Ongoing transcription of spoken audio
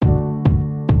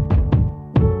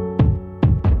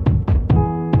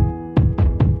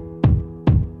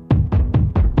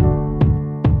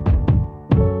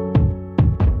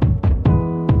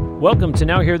Welcome to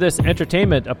Now Hear This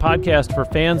Entertainment, a podcast for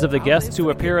fans of the guests who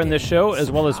appear on this show,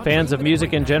 as well as fans of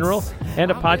music in general,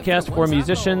 and a podcast for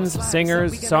musicians,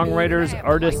 singers, songwriters,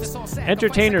 artists,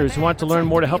 entertainers who want to learn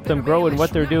more to help them grow in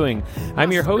what they're doing.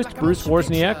 I'm your host, Bruce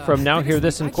Wozniak from Now Hear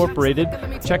This Incorporated.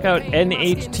 Check out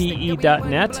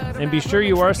NHTE.net and be sure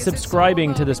you are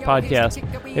subscribing to this podcast.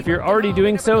 If you're already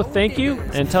doing so, thank you,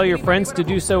 and tell your friends to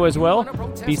do so as well.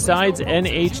 Besides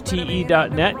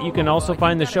NHTE.net, you can also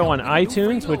find the show on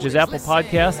iTunes, which is Apple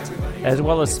Podcasts, as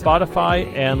well as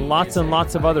Spotify and lots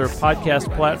of other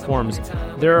podcast platforms.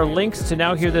 There are links to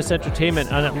Now Hear This Entertainment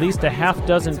on at least a half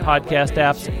dozen podcast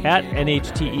apps at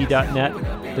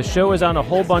NHTE.net. The show is on a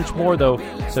whole bunch more, though,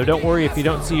 so don't worry if you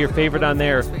don't see your favorite on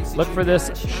there. Look for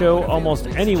this show almost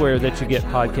anywhere that you get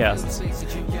podcasts.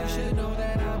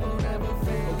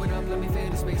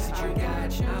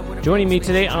 Joining me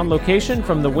today on location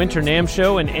from the Winter NAMM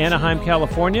Show in Anaheim,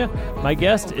 California, my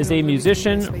guest is a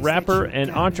musician, rapper, and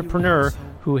entrepreneur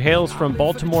who hails from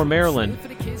Baltimore, Maryland.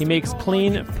 He makes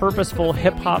clean, purposeful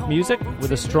hip-hop music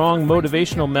with a strong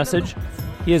motivational message.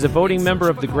 He is a voting member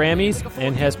of the Grammys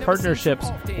and has partnerships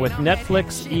with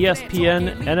Netflix,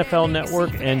 ESPN, NFL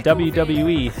Network, and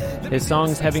WWE, his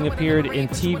songs having appeared in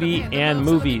TV and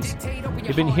movies.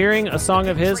 You've been hearing a song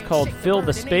of his called Fill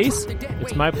the Space.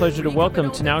 It's my pleasure to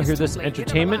welcome to Now Hear This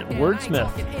Entertainment,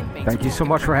 Wordsmith. Thank you so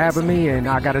much for having me, and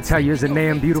I got to tell you, isn't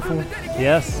NAMM beautiful?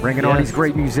 Yes. Bringing all these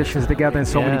great musicians together and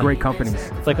so many great companies.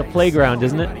 It's like a playground,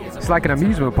 isn't it? It's like an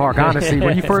amusement park, honestly.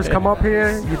 When you first come up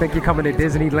here, you think you're coming to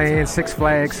Disneyland, Six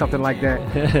Flags, something like that.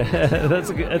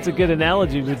 That's a good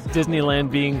analogy, with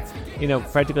Disneyland being,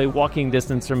 practically walking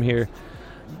distance from here.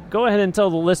 Go ahead and tell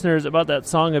the listeners about that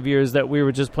song of yours that we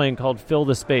were just playing called Fill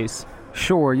the Space.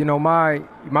 Sure.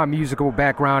 My musical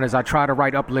background is I try to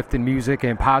write uplifting music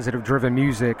and positive-driven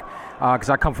music because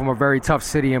I come from a very tough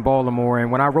city in Baltimore.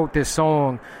 And when I wrote this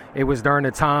song, it was during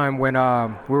the time when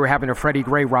we were having the Freddie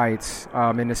Gray riots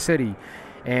in the city.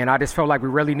 And I just felt like we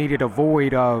really needed a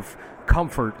void of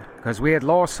comfort because we had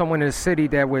lost someone in the city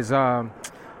that was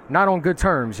not on good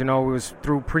terms. It was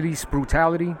through police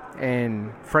brutality,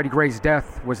 and Freddie Gray's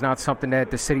death was not something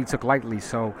that the city took lightly.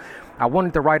 So I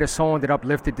wanted to write a song that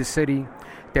uplifted the city,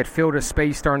 that filled a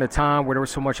space during a time where there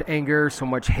was so much anger, so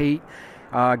much hate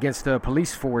against the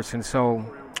police force. And so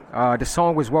the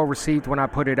song was well received when I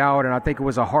put it out, and I think it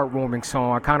was a heartwarming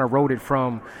song. I kind of wrote it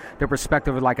from the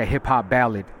perspective of like a hip-hop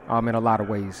ballad in a lot of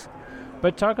ways.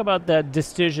 But talk about that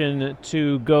decision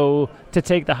to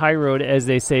take the high road, as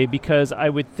they say, because I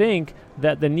would think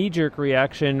that the knee-jerk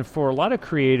reaction for a lot of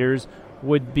creators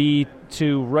would be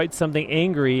to write something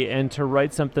angry and to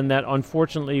write something that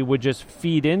unfortunately would just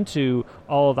feed into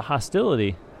all of the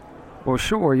hostility. Well,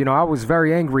 sure. I was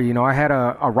very angry. I had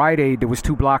a Rite Aid that was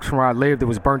 2 blocks from where I lived that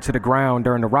was burnt to the ground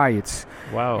during the riots.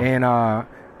 Wow. And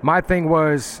my thing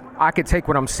was I could take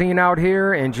what I'm seeing out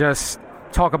here and just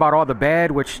talk about all the bad,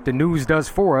 which the news does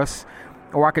for us,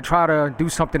 or I could try to do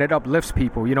something that uplifts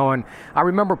people, and I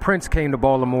remember Prince came to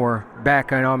Baltimore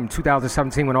back in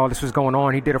 2017 when all this was going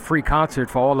on. He did a free concert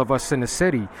for all of us in the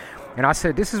city, and I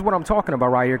said, this is what I'm talking about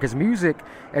right here, because music,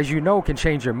 as you know, can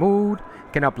change your mood,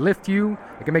 can uplift you,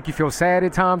 it can make you feel sad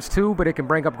at times too, but it can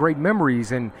bring up great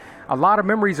memories, and a lot of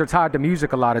memories are tied to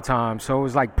music a lot of times. So it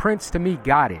was like Prince to me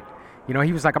got it.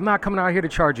 He was like, I'm not coming out here to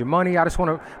charge you money. I just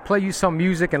want to play you some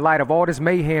music in light of all this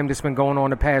mayhem that's been going on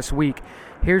the past week.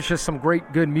 Here's just some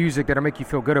great, good music that'll make you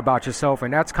feel good about yourself.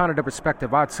 And that's kind of the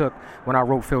perspective I took when I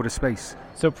wrote Fill the Space.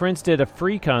 So Prince did a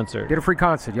free concert. Did a free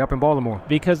concert, yep, in Baltimore.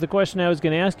 Because the question I was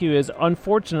going to ask you is,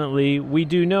 unfortunately, we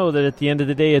do know that at the end of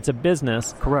the day, it's a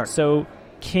business. Correct. So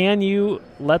can you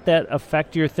let that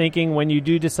affect your thinking when you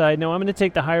do decide, no, I'm going to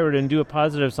take the high road and do a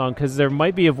positive song? Because there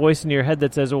might be a voice in your head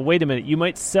that says, well, wait a minute, you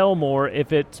might sell more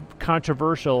if it's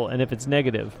controversial and if it's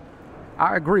negative.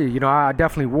 I agree. I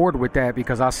definitely warred with that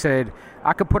because I said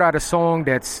I could put out a song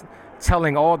that's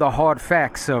telling all the hard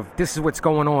facts of this is what's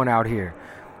going on out here.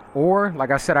 Or, like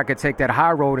I said, I could take that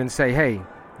high road and say, hey,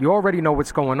 you already know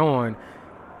what's going on.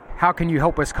 How can you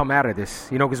help us come out of this?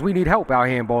 Because we need help out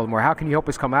here in Baltimore. How can you help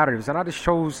us come out of this? And I just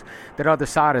chose that other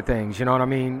side of things, you know what I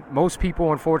mean? Most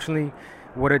people, unfortunately,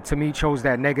 to me, chose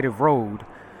that negative road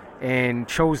and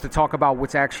chose to talk about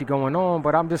what's actually going on.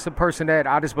 But I'm just a person that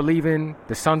I just believe in.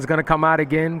 The sun's going to come out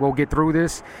again. We'll get through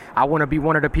this. I want to be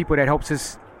one of the people that helps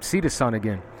us see the sun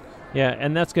again. Yeah,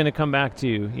 and that's going to come back to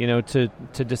you, to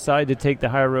decide to take the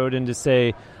high road and to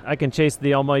say, I can chase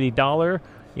the almighty dollar,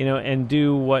 and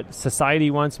do what society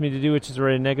wants me to do, which is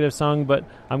write a negative song, but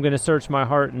I'm going to search my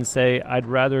heart and say I'd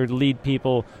rather lead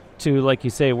people to, like you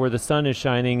say, where the sun is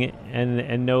shining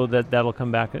and know that that'll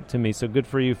come back to me. So good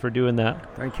for you for doing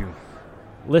that. Thank you.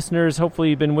 Listeners, hopefully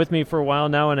you've been with me for a while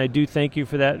now, and I do thank you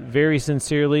for that very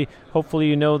sincerely. Hopefully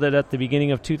you know that at the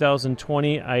beginning of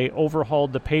 2020, I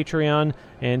overhauled the Patreon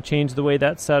and changed the way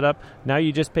that's set up. Now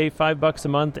you just pay $5 a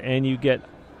month, and you get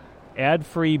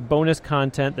ad-free bonus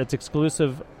content that's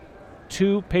exclusive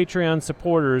to Patreon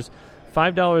supporters.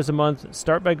 $5 a month.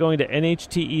 Start by going to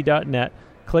NHTE.net.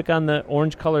 Click on the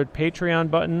orange-colored Patreon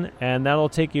button, and that'll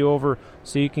take you over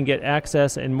so you can get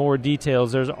access and more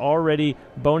details. There's already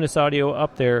bonus audio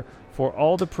up there for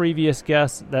all the previous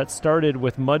guests that started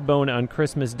with Mudbone on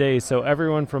Christmas Day. So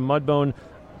everyone from Mudbone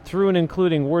through and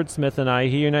including Wordsmith and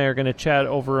he and I are going to chat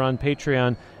over on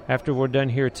Patreon after we're done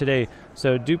here today.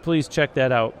 So do please check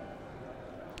that out.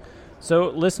 So,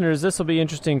 listeners, this will be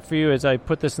interesting for you as I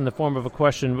put this in the form of a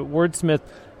question. But Wordsmith,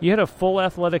 you had a full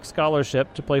athletic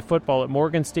scholarship to play football at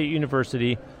Morgan State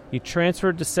University. You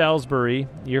transferred to Salisbury.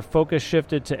 Your focus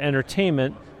shifted to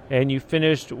entertainment, and you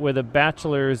finished with a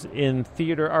bachelor's in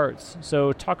theater arts.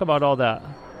 So, talk about all that.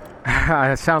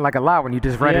 It sounds like a lot when you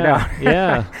just read it out.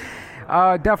 Yeah.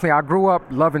 Definitely. I grew up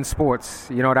loving sports.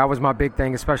 You know, that was my big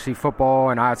thing, especially football,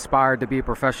 and I aspired to be a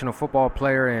professional football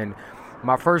player, and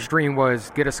my first dream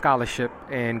was get a scholarship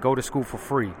and go to school for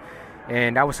free.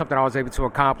 And that was something I was able to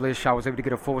accomplish. I was able to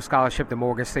get a full scholarship to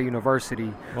Morgan State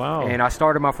University. Wow. And I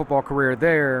started my football career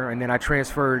there, and then I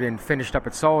transferred and finished up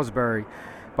at Salisbury.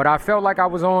 But I felt like I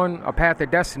was on a path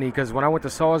of destiny because when I went to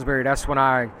Salisbury, that's when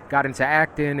I got into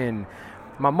acting. And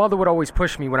my mother would always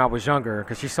push me when I was younger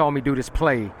because she saw me do this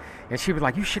play. And she was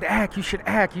like, you should act.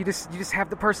 You just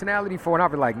have the personality for it. And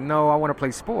I'd be like, no, I want to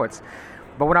play sports.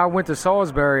 But when I went to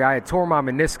Salisbury, I had torn my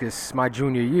meniscus my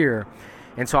junior year.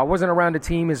 And so I wasn't around the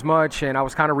team as much, and I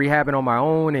was kind of rehabbing on my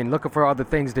own and looking for other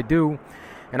things to do.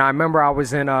 And I remember I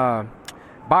was in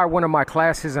by one of my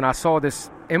classes, and I saw this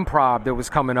improv that was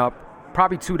coming up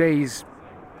in 2 days.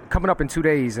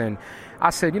 And I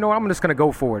said, you know what, I'm just going to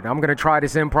go for it. I'm going to try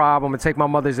this improv. I'm going to take my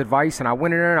mother's advice. And I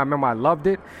went in there, and I remember I loved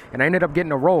it, and I ended up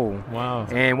getting a role. Wow.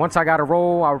 And once I got a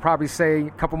role, I would probably say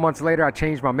a couple months later, I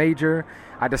changed my major.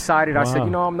 I decided, I said, you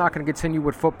know, I'm not going to continue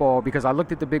with football because I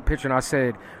looked at the big picture and I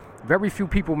said, very few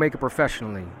people make it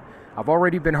professionally. I've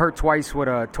already been hurt twice with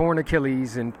a torn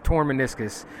Achilles and torn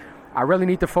meniscus. I really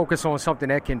need to focus on something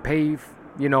that can pave,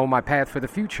 you know, my path for the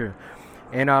future.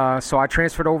 And so I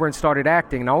transferred over and started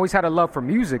acting. And I always had a love for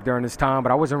music during this time,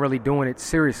 but I wasn't really doing it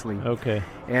seriously. Okay.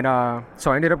 And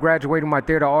so I ended up graduating my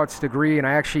theater arts degree, and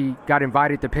I actually got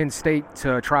invited to Penn State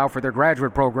to try out for their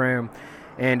graduate program.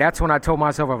 And that's when I told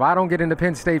myself, if I don't get into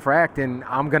Penn State for acting,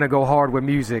 I'm going to go hard with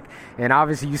music. And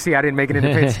obviously, you see, I didn't make it into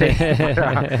Penn State.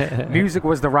 But, music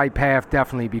was the right path,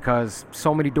 definitely, because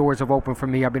so many doors have opened for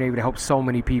me. I've been able to help so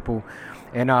many people.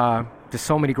 And just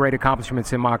so many great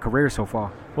accomplishments in my career so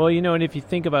far. Well, you know, and if you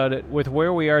think about it, with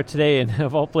where we are today, and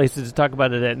of all places to talk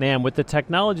about it at NAMM, with the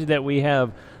technology that we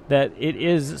have, that it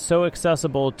is so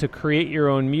accessible to create your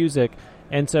own music.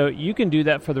 And so you can do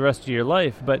that for the rest of your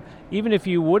life. But even if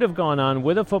you would have gone on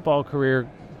with a football career,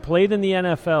 played in the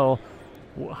NFL,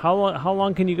 how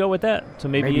long can you go with that? So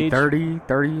maybe 30,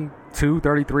 32,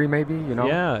 33 maybe, you know?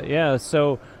 Yeah.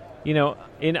 So, you know,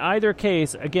 in either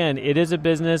case, again, it is a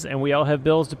business and we all have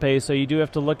bills to pay. So you do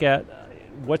have to look at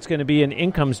what's going to be an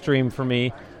income stream for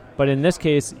me. But in this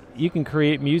case, you can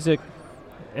create music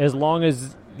as long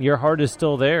as your heart is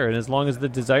still there and as long as the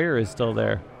desire is still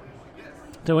there.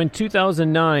 So in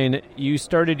 2009, you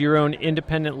started your own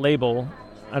independent label.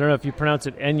 I don't know if you pronounce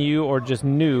it NU or just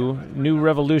New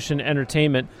Revolution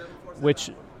Entertainment, which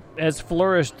has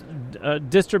flourished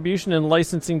distribution and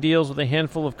licensing deals with a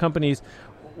handful of companies.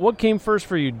 What came first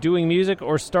for you, doing music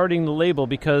or starting the label?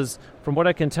 Because from what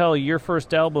I can tell, your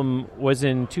first album was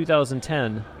in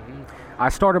 2010. I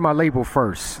started my label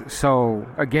first. So,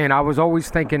 again, I was always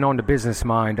thinking on the business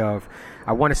mind of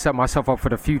I want to set myself up for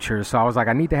the future. So I was like,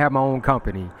 I need to have my own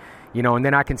company, you know, and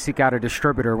then I can seek out a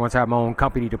distributor once I have my own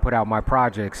company to put out my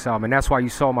projects. And that's why you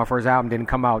saw my first album didn't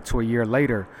come out till a year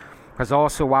later. Because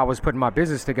also while I was putting my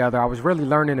business together, I was really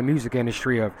learning the music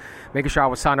industry of making sure I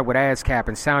was signed up with ASCAP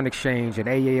and Sound Exchange and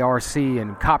AARC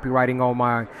and copywriting all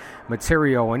my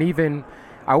material. And even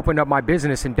I opened up my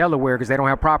business in Delaware because they don't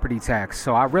have property tax.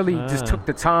 So I really just took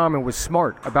the time and was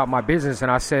smart about my business.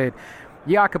 And I said,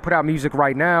 yeah, I could put out music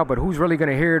right now, but who's really going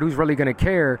to hear it? Who's really going to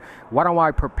care? Why don't I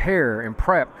prepare and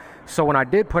prep? So when I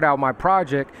did put out my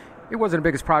project, it wasn't the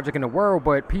biggest project in the world,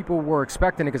 but people were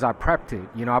expecting it because I prepped it.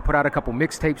 You know, I put out a couple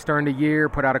mixtapes during the year,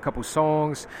 put out a couple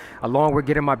songs, along with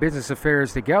getting my business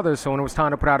affairs together. So when it was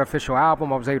time to put out an official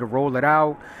album, I was able to roll it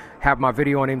out, have my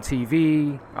video on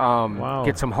MTV,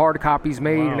 get some hard copies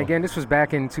made. Wow. And again, this was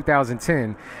back in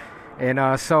 2010.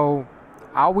 And so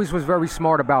I always was very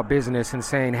smart about business and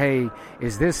saying, hey,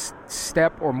 is this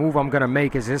step or move I'm going to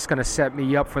make, is this going to set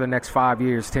me up for the next 5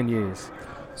 years, 10 years?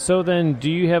 So then, do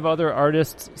you have other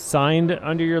artists signed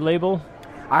under your label?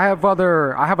 I have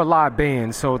a live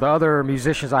band, so the other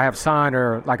musicians I have signed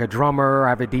are like a drummer, I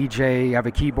have a DJ, I have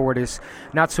a keyboardist,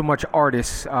 not so much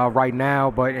artists right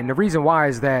now, and the reason why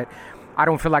is that I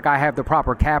don't feel like I have the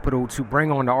proper capital to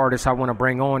bring on the artists I want to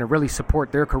bring on and really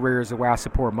support their careers the way I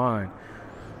support mine.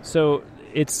 So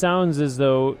it sounds as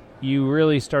though you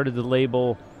really started the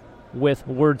label with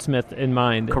Wordsmith in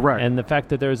mind. Correct. And the fact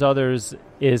that there's others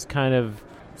is kind of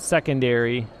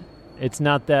secondary. It's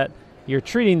not that you're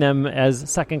treating them as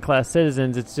second-class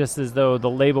citizens. It's just as though the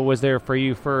label was there for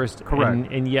you first.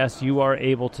 Correct. And yes, you are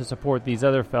able to support these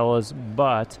other fellas,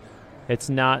 but it's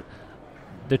not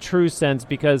the true sense,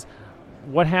 because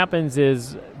what happens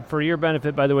is, for your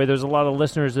benefit, by the way, there's a lot of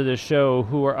listeners of this show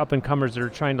who are up-and-comers that are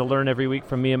trying to learn every week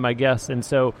from me and my guests, and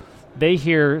so they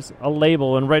hear a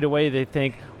label and right away they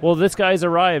think, well, this guy's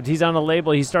arrived, he's on a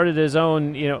label, he started his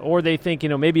own, or they think,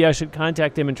 maybe I should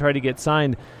contact him and try to get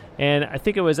signed. And I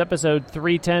think it was episode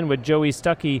 310 with Joey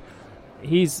Stuckey.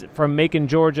 He's from Macon,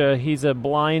 Georgia. He's a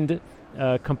blind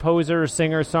composer,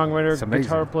 singer, songwriter,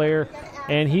 guitar player.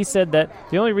 And he said that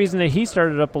the only reason that he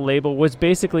started up a label was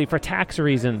basically for tax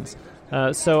reasons.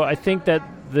 So I think that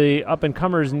the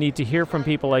up-and-comers need to hear from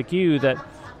people like you that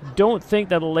don't think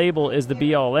that a label is the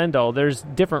be-all, end-all. There's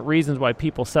different reasons why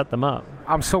people set them up.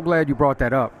 I'm so glad you brought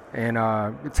that up. And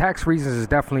the tax reasons is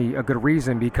definitely a good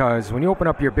reason, because when you open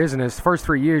up your business, first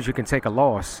 3 years you can take a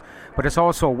loss. But it's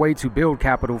also a way to build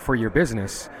capital for your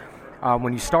business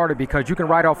when you start it, because you can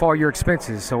write off all your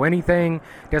expenses. So anything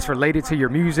that's related to your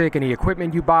music, any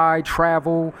equipment you buy,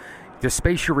 travel, the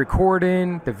space you record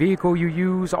in, the vehicle you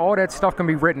use, all that stuff can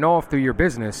be written off through your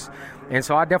business. And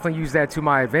so I definitely use that to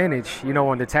my advantage,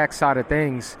 on the tax side of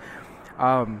things.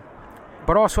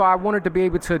 But also I wanted to be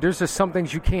able to, there's just some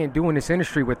things you can't do in this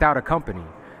industry without a company.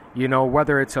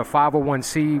 Whether it's a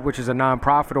 501c, which is a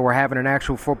nonprofit, or having an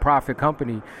actual for-profit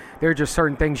company, there are just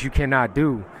certain things you cannot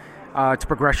do to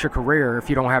progress your career if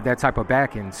you don't have that type of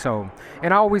backing. So,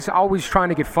 and I always trying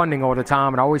to get funding all the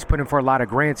time, and I always put in for a lot of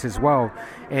grants as well.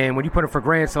 And when you put in for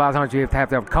grants, a lot of times you have to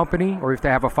have a company or you have to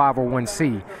have a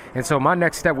 501c. And so my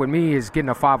next step with me is getting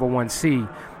a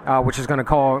 501c, which is I'm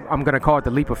going to call it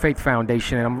the Leap of Faith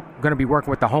Foundation, and I'm going to be working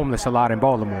with the homeless a lot in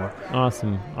Baltimore.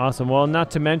 Awesome. Well,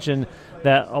 not to mention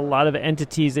that a lot of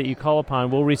entities that you call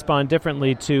upon will respond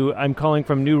differently to, I'm calling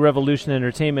from New Revolution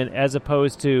Entertainment, as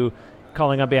opposed to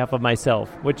calling on behalf of myself,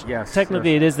 which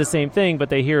technically it is the same thing, but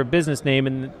they hear a business name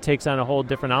and it takes on a whole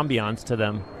different ambiance to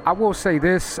them. I will say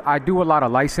this, I do a lot of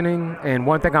licensing, and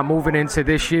one thing I'm moving into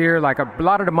this year, like a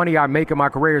lot of the money I make in my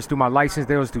career is through my license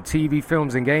deals, through TV,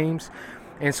 films, and games.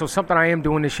 And so something I am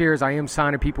doing this year is I am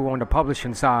signing people on the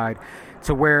publishing side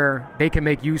to where they can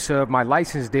make use of my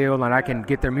license deal, and I can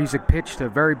get their music pitched to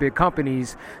very big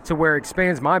companies to where it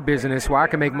expands my business, where I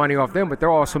can make money off them, but they're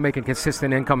also making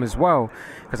consistent income as well.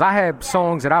 Because I have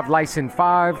songs that I've licensed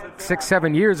 5, 6,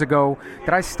 7 years ago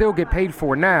that I still get paid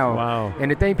for now. Wow. And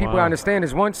the thing people understand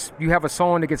is once you have a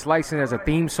song that gets licensed as a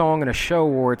theme song in a show,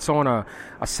 or it's on a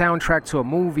soundtrack to a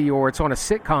movie, or it's on a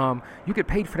sitcom, you get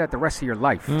paid for that the rest of your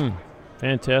life.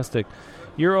 Fantastic.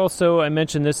 You're also, I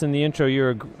mentioned this in the intro,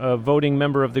 you're a voting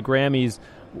member of the Grammys.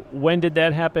 When did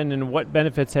that happen, and what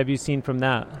benefits have you seen from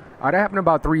that? That happened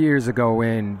about 3 years ago,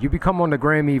 and you become on the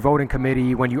Grammy voting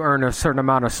committee when you earn a certain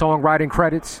amount of songwriting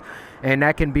credits, and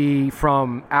that can be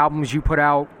from albums you put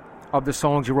out, of the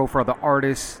songs you wrote for other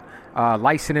artists,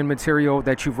 licensing material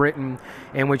that you've written,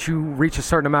 and once you reach a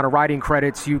certain amount of writing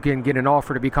credits, you can get an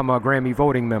offer to become a Grammy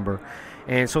voting member.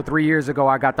 And so 3 years ago,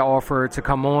 I got the offer to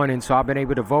come on, and so I've been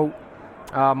able to vote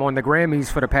on the Grammys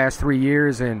for the past 3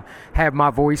 years and have my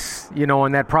voice,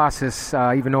 in that process,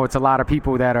 even though it's a lot of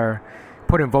people that are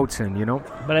putting votes in,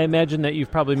 But I imagine that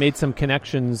you've probably made some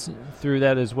connections through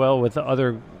that as well with the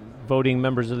other voting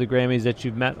members of the Grammys that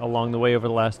you've met along the way over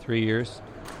the last 3 years.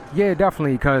 Yeah,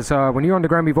 definitely, because when you're on the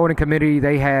Grammy voting committee,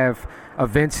 they have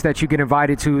events that you get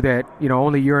invited to that,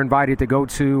 only you're invited to go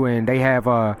to, and they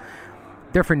have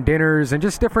different dinners and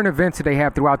just different events that they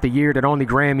have throughout the year that only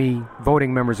Grammy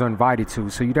voting members are invited to.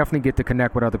 So you definitely get to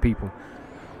connect with other people.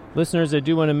 Listeners, I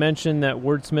do want to mention that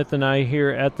Wordsmith and I here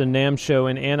at the NAMM show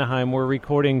in Anaheim, we're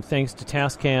recording thanks to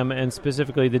Tascam, and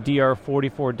specifically the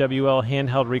DR44WL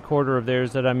handheld recorder of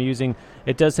theirs that I'm using.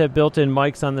 It does have built-in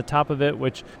mics on the top of it,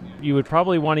 which you would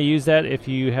probably want to use that if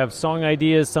you have song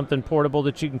ideas, something portable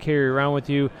that you can carry around with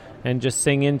you and just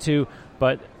sing into.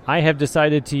 but I have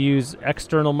decided to use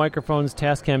external microphones,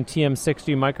 Tascam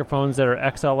TM60 microphones that are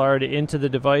XLR'd into the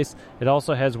device. It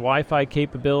also has Wi-Fi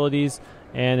capabilities,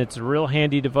 and it's a real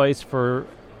handy device for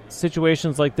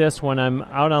situations like this when I'm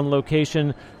out on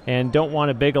location and don't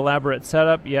want a big elaborate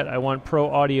setup, yet I want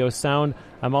pro audio sound.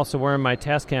 I'm also wearing my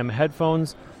Tascam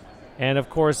headphones. And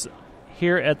of course,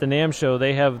 here at the NAMM show,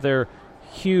 they have their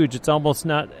huge, it's almost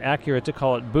not accurate to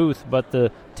call it booth, but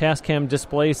the Tascam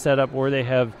display setup where they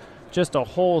have just a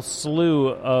whole slew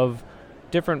of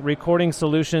different recording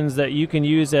solutions that you can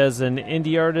use as an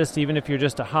indie artist, even if you're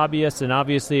just a hobbyist, and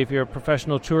obviously if you're a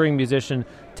professional touring musician.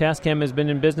 Tascam has been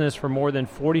in business for more than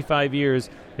 45 years.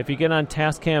 If you get on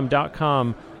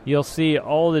Tascam.com, you'll see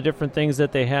all the different things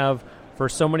that they have for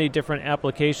so many different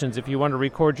applications. If you want to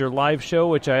record your live show,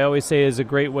 which I always say is a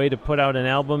great way to put out an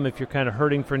album if you're kind of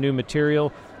hurting for new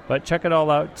material, but check it all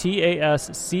out,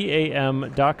 TASCAM.com,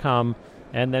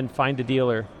 and then find a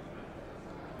dealer.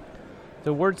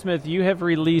 So Wordsmith, you have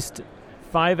released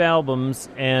 5 albums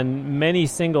and many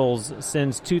singles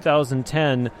since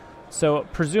 2010. So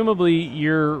presumably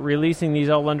you're releasing these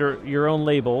all under your own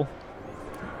label.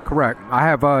 Correct. I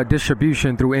have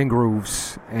distribution through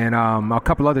Ingrooves and a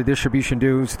couple other distribution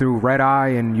dudes through Red Eye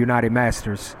and United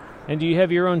Masters. And do you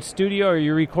have your own studio? Are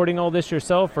you recording all this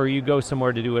yourself, or you go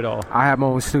somewhere to do it all? I have my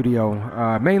own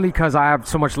studio, mainly because I have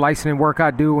so much licensing work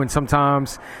I do, and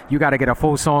sometimes you got to get a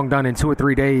full song done in 2 or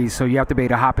 3 days, so you have to be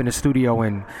able to hop in the studio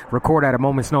and record at a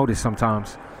moment's notice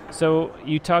sometimes. So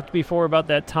you talked before about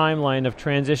that timeline of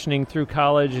transitioning through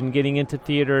college and getting into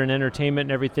theater and entertainment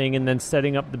and everything, and then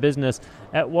setting up the business.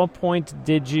 At what point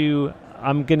did you,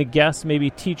 I'm going to guess,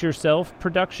 maybe teach yourself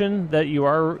production, that you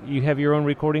have your own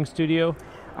recording studio?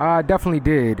 I definitely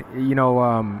did. You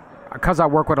know, because I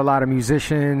work with a lot of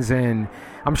musicians, and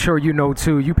I'm sure you know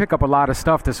too, you pick up a lot of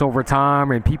stuff that's over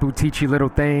time, and people teach you little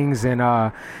things, and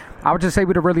I was just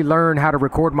able to really learn how to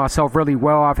record myself really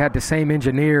well. I've had the same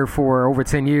engineer for over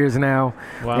 10 years now.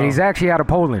 Wow. And he's actually out of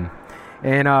Poland.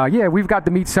 And yeah, we've got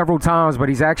to meet several times, but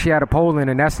he's actually out of Poland,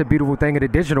 and that's the beautiful thing of the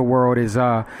digital world is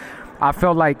I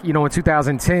felt like, you know, in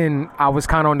 2010, I was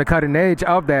kind of on the cutting edge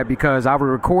of that, because I would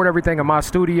record everything in my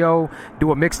studio,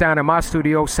 do a mix down in my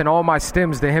studio, send all my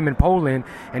stems to him in Poland,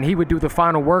 and he would do the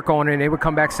final work on it, and it would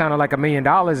come back sounding like $1 million.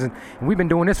 And we've been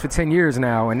doing this for 10 years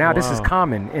now, and now Wow. This is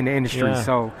common in the industry. Yeah.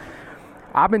 So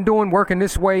I've been working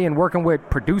this way and working with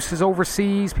producers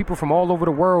overseas, people from all over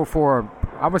the world for,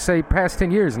 I would say, past 10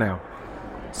 years now.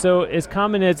 So as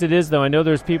common as it is, though, I know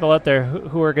there's people out there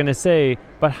who are going to say,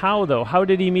 but how, though? How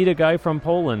did he meet a guy from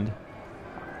Poland?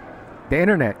 The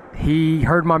internet. He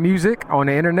heard my music on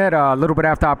the internet a little bit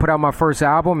after I put out my first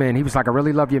album, and he was like, I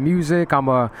really love your music. I'm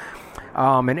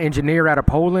an engineer out of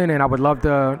Poland, and I would love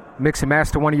to mix and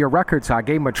master one of your records. So I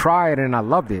gave him a try, and I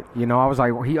loved it. You know, I was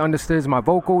like, well, he understands my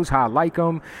vocals, how I like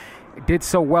them. It did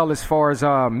so well as far as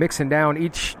mixing down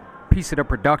each piece of the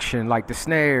production, like the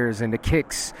snares and the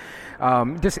kicks.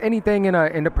 Just anything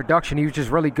in the production, he was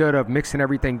just really good at mixing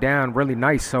everything down really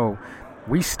nice. So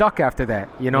we stuck after that,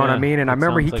 you know what I mean? And I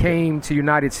remember he came to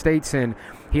United States, and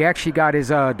he actually got his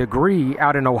degree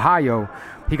out in Ohio.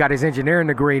 He got his engineering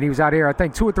degree, and he was out here, I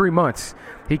think, 2 or 3 months.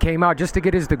 He came out just to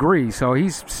get his degree. So he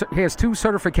has 2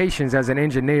 certifications as an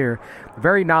engineer,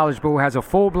 very knowledgeable, has a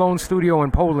full-blown studio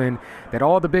in Poland that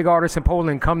all the big artists in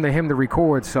Poland come to him to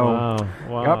record. So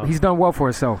Wow. Yep, he's done well for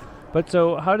himself. But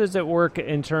so how does it work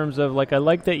in terms of, like, I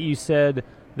like that you said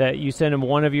that you sent him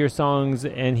one of your songs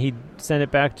and he sent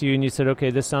it back to you and you said, okay,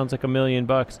 this sounds like $1 million.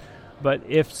 But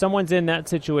if someone's in that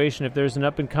situation, if there's an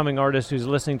up-and-coming artist who's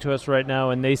listening to us right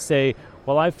now and they say,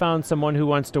 well, I found someone who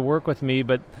wants to work with me,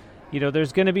 but, you know,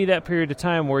 there's going to be that period of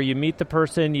time where you meet the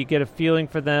person, you get a feeling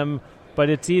for them, but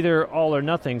it's either all or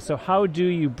nothing. So how do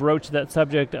you broach that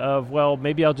subject of, well,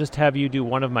 maybe I'll just have you do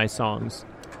one of my songs?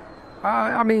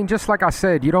 I mean, just like I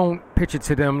said, you don't pitch it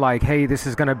to them like, hey, this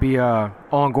is going to be a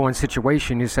ongoing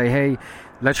situation. You say, hey,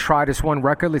 let's try this one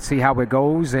record. Let's see how it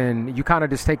goes. And you kind of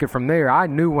just take it from there. I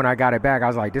knew when I got it back, I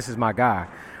was like, this is my guy.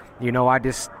 You know,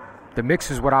 the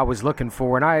mix is what I was looking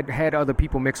for. And I had had other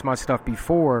people mix my stuff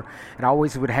before, and I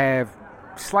always would have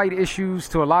slight issues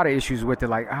to a lot of issues with it.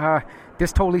 Like,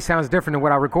 this totally sounds different than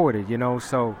what I recorded, you know?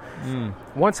 So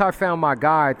once I found my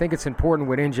guy, I think it's important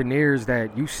with engineers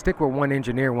that you stick with one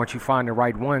engineer once you find the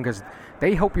right one, because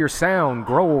they help your sound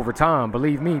grow over time,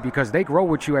 believe me, because they grow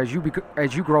with you as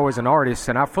you grow as an artist,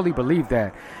 and I fully believe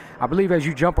that. I believe as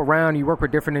you jump around, you work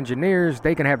with different engineers,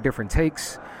 they can have different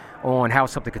takes. on how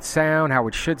something could sound, how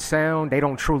it should sound. They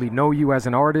don't truly know you as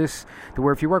an artist, to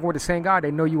where if you're working with the same guy,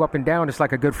 they know you up and down. It's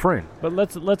like a good friend. But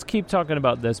let's keep talking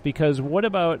about this, because what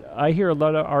about, I hear a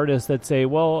lot of artists that say,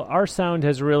 well, our sound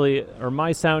has really, or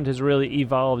my sound has really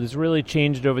evolved, has really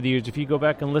changed over the years. If you go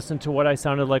back and listen to what I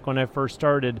sounded like when I first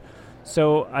started.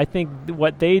 So I think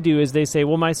what they do is they say,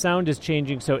 well, my sound is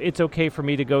changing, so it's okay for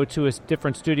me to go to a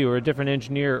different studio or a different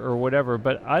engineer or whatever.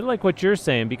 But I like what you're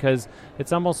saying, because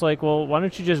it's almost like, well, why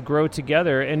don't you just grow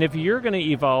together? And if you're going to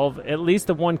evolve, at least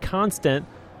the one constant,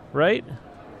 right?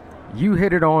 You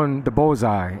hit it on the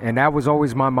bullseye, and that was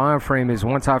always my mind frame, is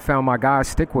once I found my guy,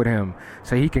 stick with him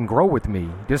so he can grow with me.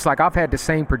 Just like I've had the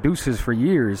same producers for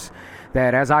years,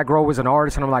 that as I grow as an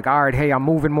artist and I'm like, all right, hey, I'm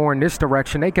moving more in this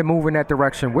direction, they can move in that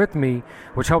direction with me,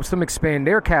 which helps them expand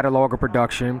their catalog of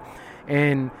production.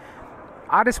 And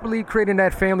I just believe creating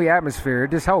that family atmosphere,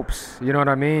 it just helps. You know what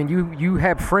I mean? You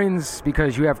have friends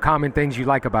because you have common things you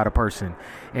like about a person.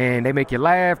 And they make you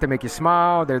laugh, they make you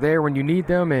smile, they're there when you need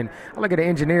them. And I look at an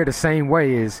engineer the same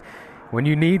way, is when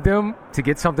you need them to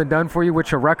get something done for you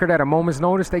with your record at a moment's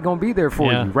notice, they're going to be there for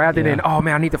you. Rather than, oh,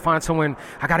 man, I need to find someone,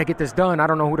 I got to get this done, I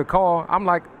don't know who to call. I'm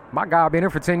like, my guy, I've been here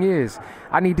for 10 years.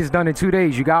 I need this done in 2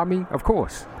 days. You got me? Of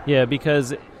course. Yeah,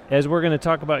 because as we're going to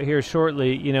talk about here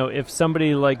shortly, you know, if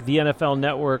somebody like the NFL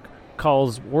Network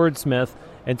calls Wordsmith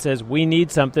and says, we need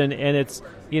something, and it's,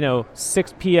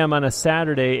 6 p.m. on a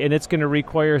Saturday, and it's going to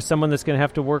require someone that's going to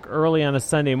have to work early on a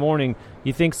Sunday morning,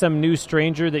 you think some new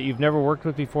stranger that you've never worked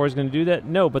with before is going to do that?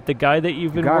 No, but the guy that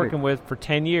you've been working with for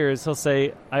 10 years, he'll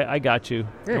say, I got you.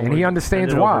 Yeah, and he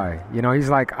understands why. He's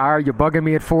like, all right, you're bugging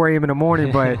me at 4 a.m. in the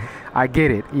morning, but I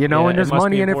get it, and there's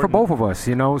money in it for both of us,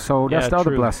 so that's the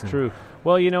other blessing. True.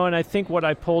 Well, and I think what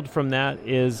I pulled from that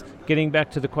is getting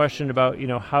back to the question about,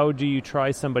 how do you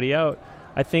try somebody out?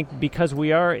 I think because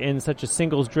we are in such a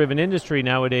singles-driven industry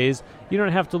nowadays, you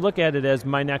don't have to look at it as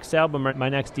my next album or my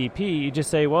next EP. You just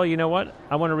say, well, you know what?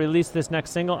 I want to release this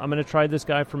next single. I'm going to try this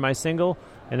guy for my single,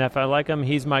 and if I like him,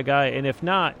 he's my guy. And if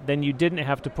not, then you didn't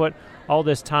have to put all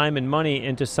this time and money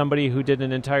into somebody who did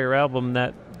an entire album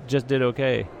that just did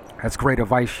okay. That's great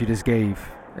advice you just gave.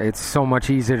 It's so much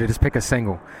easier to just pick a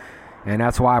single. And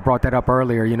that's why I brought that up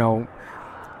earlier.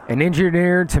 An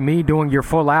engineer, to me, doing your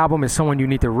full album is someone you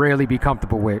need to really be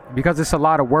comfortable with, because it's a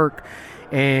lot of work.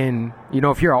 And,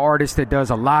 if you're an artist that does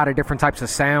a lot of different types of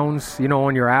sounds,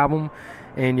 on your album,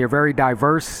 and you're very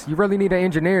diverse, you really need an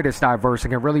engineer that's diverse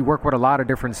and can really work with a lot of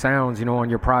different sounds, on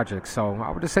your project. So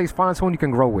I would just say find someone you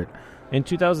can grow with. In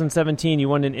 2017, you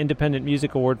won an Independent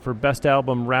Music Award for Best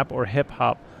Album, Rap or Hip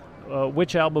Hop.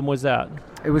 Which album was that?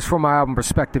 It was from my album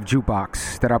Perspective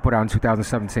Jukebox that I put out in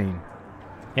 2017.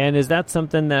 And is that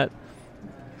something that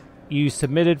you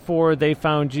submitted for, they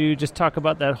found you? Just talk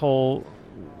about that whole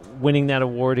winning that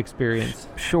award experience.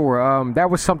 Sure. That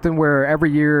was something where every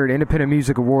year the Independent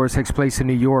Music Awards takes place in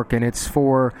New York, and it's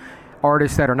for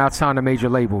artists that are not signed to major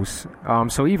labels.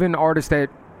 So even artists that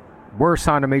were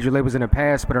signed to major labels in the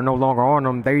past but are no longer on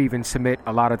them, they even submit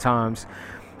a lot of times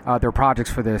their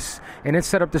projects for this. And it's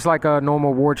set up just like a normal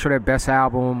award show, that best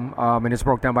album, and it's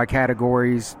broke down by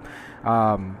categories.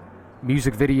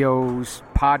 Music videos,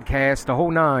 podcasts, the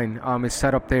whole nine is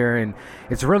set up there, and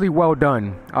it's really well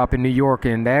done up in New York.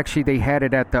 And they had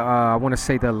it at the I want to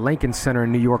say the Lincoln Center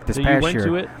in New York this past year.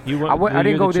 You went to it? I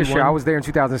didn't go this year. I was there in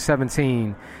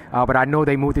 2017, but I know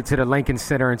they moved it to the Lincoln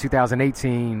Center in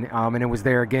 2018, and it was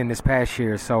there again this past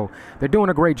year. So they're doing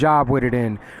a great job with it,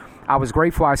 and I was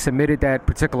grateful I submitted that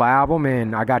particular album,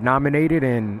 and I got nominated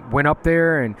and went up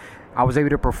there, and I was able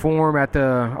to perform at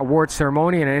the award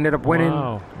ceremony, and I ended up winning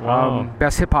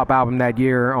Best Hip Hop Album that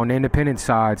year on the independent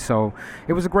side. So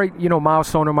it was a great,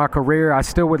 milestone in my career. I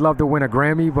still would love to win a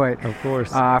Grammy, but of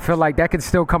course, I feel like that could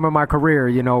still come in my career,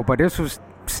 But this was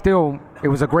still, it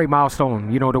was a great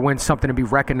milestone, to win something, to be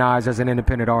recognized as an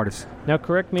independent artist. Now,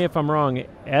 correct me if I'm wrong.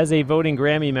 As a voting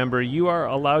Grammy member, you are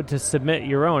allowed to submit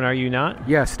your own, are you not?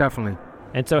 Yes, definitely.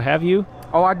 And so have you?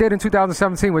 Oh, I did in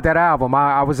 2017 with that album.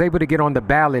 I was able to get on the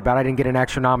ballot, but I didn't get an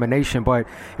actual nomination. But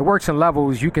it works in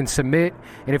levels. You can submit,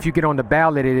 and if you get on the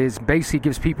ballot, it is basically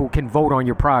gives people can vote on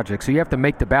your project. So you have to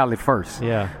make the ballot first.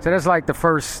 Yeah. So that's like the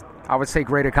first, I would say,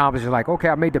 great accomplishment. Like, okay,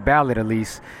 I made the ballot at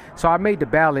least. So I made the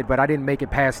ballot, but I didn't make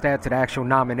it past that to the actual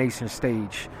nomination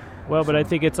stage. Well, but I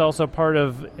think it's also part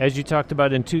of, as you talked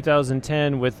about in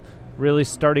 2010 with really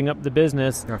starting up the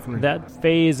business, definitely, that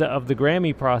phase of the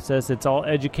Grammy process, it's all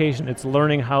education. It's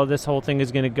learning how this whole thing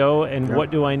is going to go and what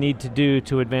do I need to do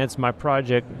to advance my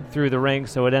project through the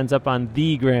ranks so it ends up on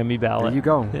the Grammy ballot. There you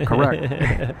go.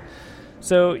 Correct.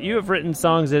 So you have written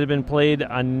songs that have been played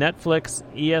on Netflix,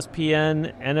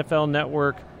 ESPN, NFL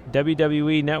Network,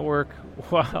 WWE Network.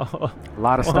 Wow. A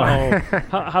lot of stuff.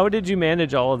 How did you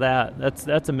manage all of that?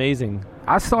 That's amazing.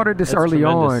 I started this early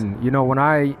on. When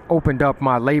I opened up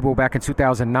my label back in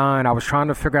 2009, I was trying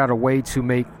to figure out a way to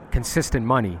make consistent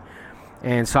money.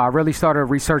 And so I really started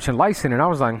researching licensing, and I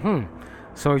was like,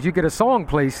 so if you get a song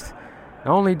placed,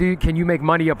 not only can you make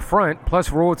money up front,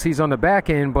 plus royalties on the back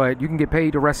end, but you can get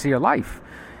paid the rest of your life.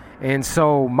 And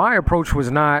so my approach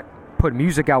was not put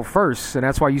music out first, and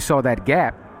that's why you saw that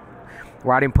gap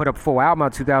where I didn't put up full album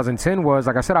in 2010 was,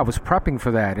 like I said, I was prepping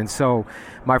for that. And so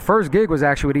my first gig was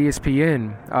actually with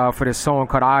ESPN for this song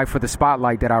called Eye for the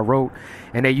Spotlight that I wrote.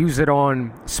 And they used it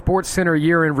on Sports Center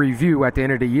Year in Review at the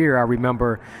end of the year, I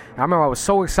remember. I was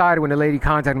so excited when the lady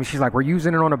contacted me. She's like, we're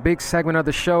using it on a big segment of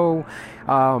the show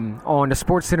on the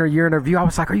Sports Center Year in Review. I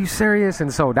was like, are you serious?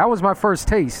 And so that was my first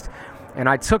taste. And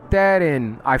I took that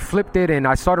and I flipped it and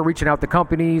I started reaching out to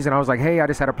companies. And I was like, hey, I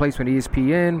just had a placement at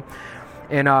ESPN.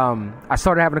 And I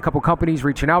started having a couple companies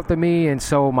reaching out to me. And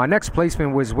so my next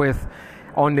placement was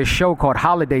on this show called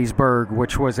Holidaysburg,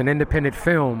 which was an independent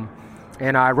film.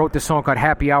 And I wrote this song called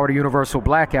Happy Hour to Universal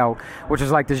Blackout, which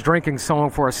is like this drinking song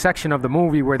for a section of the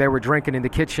movie where they were drinking in the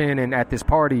kitchen and at this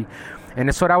party.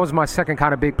 And so that was my second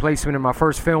kind of big placement and my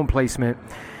first film placement.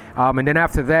 And then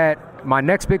after that, my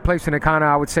next big placement that kind of,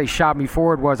 I would say, shot me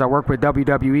forward was I worked with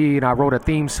WWE and I wrote a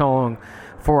theme song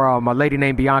for a lady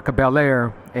named Bianca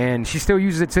Belair, and she still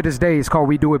uses it to this day. It's called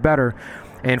We Do It Better.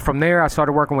 And from there, I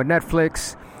started working with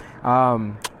Netflix. I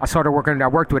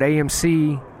worked with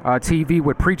AMC TV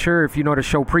with Preacher, if you know the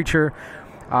show Preacher.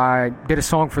 I did a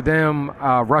song for them,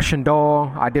 Russian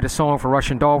Doll. I did a song for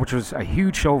Russian Doll, which was a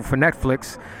huge show for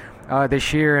Netflix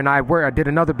this year. And I did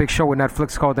another big show with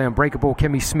Netflix called The Unbreakable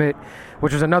Kimmy Schmidt,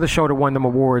 which was another show that won them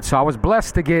awards. So I was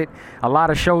blessed to get a lot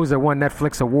of shows that won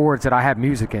Netflix awards that I have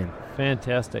music in.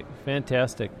 Fantastic.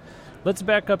 Let's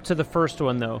back up to the first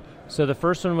one, though. So the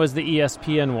first one was the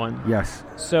ESPN one. Yes.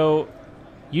 So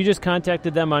you just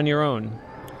contacted them on your own?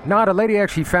 No, the lady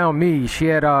actually found me. She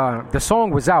had the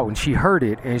song was out, and she heard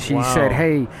it, and she said,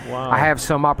 hey, I have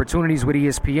some opportunities with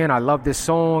ESPN. I love this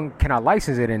song. Can I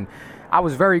license it? And I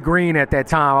was very green at that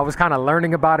time. I was kind of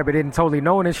learning about it, but didn't totally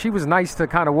know. And she was nice to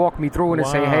kind of walk me through it and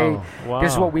say, hey,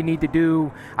 this is what we need to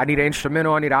do. I need an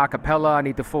instrumental. I need an acapella. I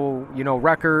need the full,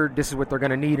 record. This is what they're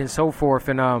going to need and so forth.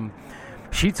 And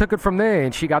she took it from there,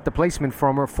 and she got the placement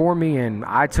for me. And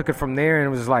I took it from there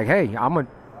and was like, hey, I'm going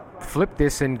to flip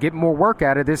this and get more work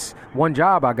out of this one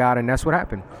job I got. And that's what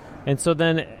happened. And so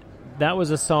then that was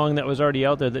a song that was already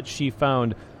out there that she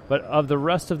found. But of the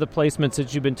rest of the placements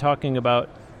that you've been talking about,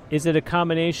 is it a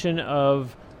combination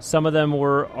of some of them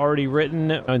were already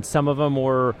written and some of them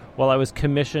were, I was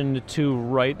commissioned to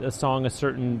write a song a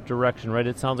certain direction, right?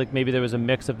 It sounds like maybe there was a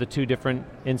mix of the two different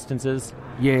instances.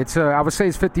 Yeah, I would say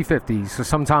it's 50-50. So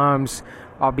sometimes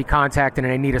I'll be contacted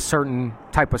and they need a certain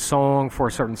type of song for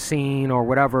a certain scene or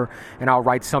whatever, and I'll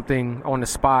write something on the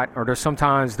spot. Or there's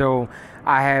sometimes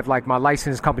I have, like, my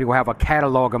license company will have a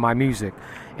catalog of my music,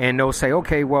 and they'll say,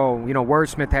 okay,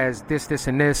 Wordsmith has this,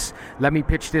 and this. Let me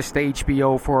pitch this to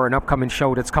HBO for an upcoming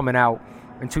show that's coming out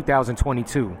in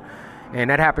 2022. And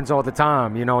that happens all the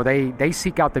time. They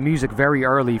seek out the music very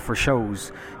early for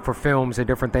shows, for films and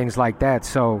different things like that.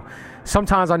 So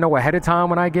sometimes I know ahead of time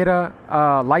when I get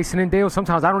a licensing deal.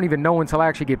 Sometimes I don't even know until I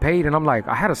actually get paid, and I'm like,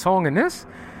 I had a song in this?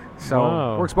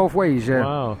 So it works both ways, yeah.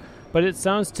 Wow. But it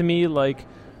sounds to me like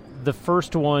the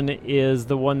first one is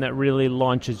the one that really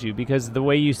launches you, because the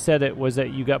way you said it was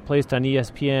that you got placed on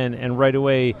ESPN and right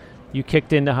away you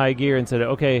kicked into high gear and said,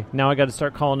 okay, now I got to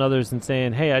start calling others and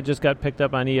saying, hey, I just got picked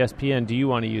up on ESPN. Do you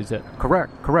want to use it?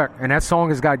 Correct. And that song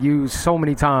has got used so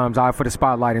many times, Eye for the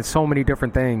Spotlight, and so many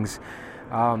different things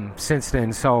since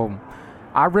then. So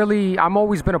I'm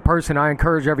always been a person, I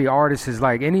encourage every artist, is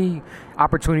like any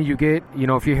opportunity you get,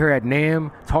 if you're here at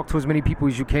NAMM, talk to as many people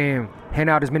as you can, hand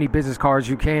out as many business cards as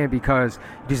you can, because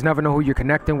you just never know who you're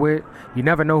connecting with. You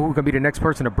never know who can be the next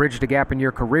person to bridge the gap in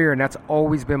your career, and that's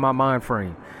always been my mind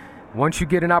frame. Once you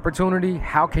get an opportunity,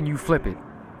 how can you flip it?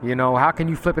 How can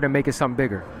you flip it and make it something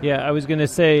bigger? Yeah, I was going to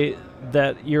say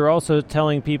that you're also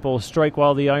telling people strike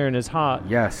while the iron is hot.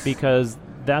 Yes. Because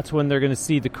that's when they're going to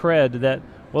see the cred that,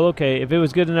 okay, if it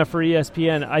was good enough for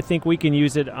ESPN, I think we can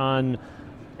use it on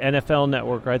NFL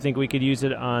Network, or I think we could use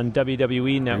it on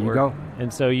WWE Network. There you go.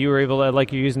 And so you were able to,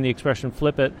 like you're using the expression,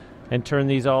 flip it and turn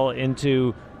these all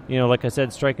into, like I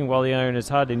said, striking while the iron is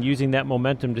hot, and using that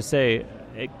momentum to say,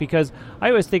 because I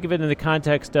always think of it in the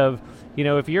context of,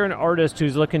 if you're an artist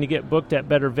who's looking to get booked at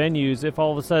better venues, if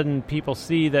all of a sudden people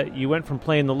see that you went from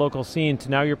playing the local scene to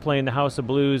now you're playing the House of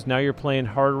Blues, now you're playing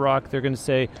hard rock, they're going to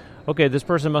say, okay, this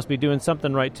person must be doing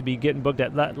something right to be getting booked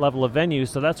at that level of venue.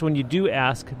 So that's when you do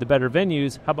ask the better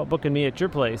venues, how about booking me at your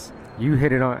place? You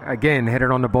hit it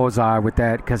on the bullseye with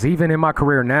that, because even in my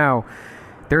career now,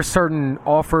 there's certain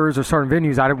offers or certain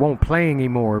venues I won't play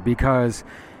anymore, because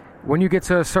when you get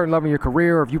to a certain level in your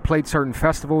career, or if you played certain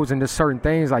festivals and there's certain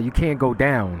things, like, you can't go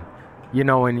down, you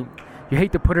know, and you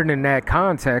hate to put it in that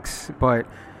context, but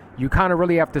you kind of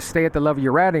really have to stay at the level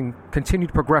you're at and continue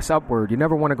to progress upward. You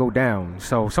never want to go down.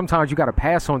 So sometimes you got to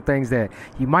pass on things that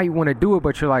you might want to do it,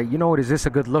 but you're like, you know what, is this a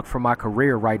good look for my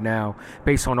career right now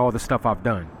based on all the stuff I've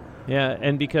done? Yeah,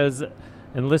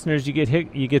 and listeners, you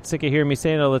get sick of hearing me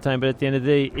saying it all the time, but at the end of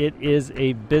the day, it is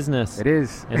a business. It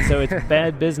is. And so it's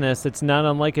bad business. It's not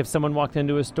unlike if someone walked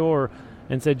into a store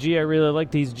and said, gee, I really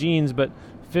like these jeans, but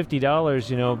 $50,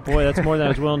 you know, boy, that's more than I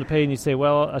was willing to pay. And you say,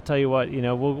 well, I'll tell you what, you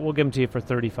know, we'll give them to you for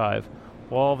 $35.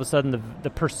 Well, all of a sudden the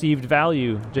perceived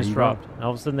value just dropped. And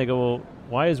all of a sudden they go, well,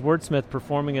 why is Wordsmith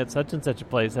performing at such and such a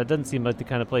place? That doesn't seem like the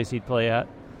kind of place he'd play at.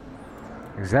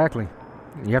 Exactly.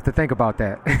 You have to think about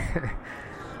that.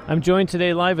 I'm joined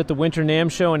today live at the Winter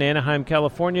NAMM Show in Anaheim,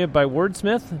 California by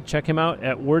Wordsmith. Check him out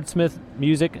at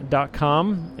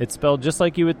wordsmithmusic.com. It's spelled just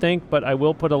like you would think, but I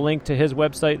will put a link to his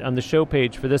website on the show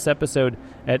page for this episode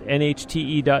at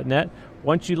NHTE.net.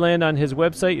 Once you land on his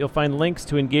website, you'll find links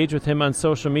to engage with him on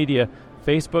social media,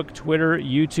 Facebook, Twitter,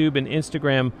 YouTube, and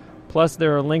Instagram. Plus,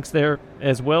 there are links there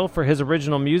as well for his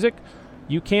original music.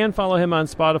 You can follow him on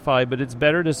Spotify, but it's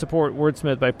better to support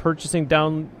Wordsmith by purchasing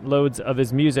downloads of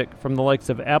his music from the likes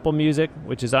of Apple Music,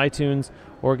 which is iTunes,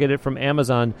 or get it from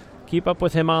Amazon. Keep up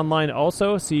with him online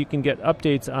also so you can get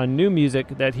updates on new music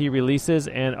that he releases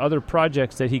and other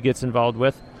projects that he gets involved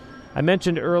with. I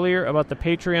mentioned earlier about the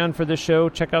Patreon for this show.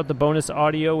 Check out the bonus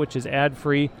audio, which is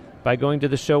ad-free, by going to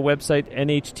the show website,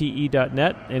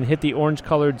 NHTE.net, and hit the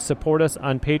orange-colored Support Us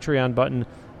on Patreon button.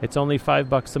 It's only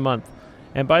 $5 a month.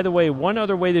 And by the way, one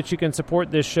other way that you can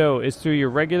support this show is through your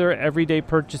regular everyday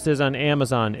purchases on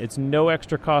Amazon. It's no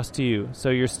extra cost to you,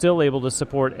 so you're still able to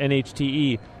support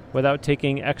NHTE without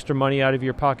taking extra money out of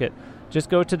your pocket. Just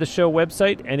go to the show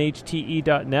website,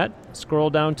 NHTE.net,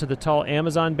 scroll down to the tall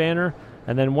Amazon banner,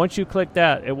 and then once you click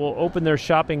that, it will open their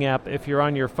shopping app if you're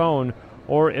on your phone,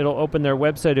 or it'll open their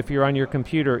website if you're on your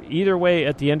computer. Either way,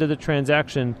 at the end of the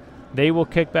transaction, they will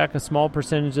kick back a small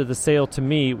percentage of the sale to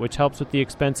me, which helps with the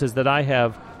expenses that I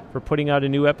have for putting out a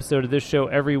new episode of this show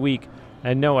every week.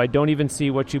 And no, I don't even see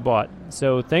what you bought.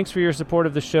 So thanks for your support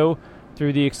of the show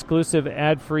through the exclusive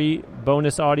ad-free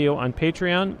bonus audio on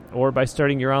Patreon, or by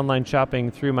starting your online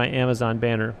shopping through my Amazon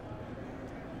banner.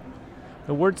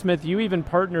 The Wordsmith, you even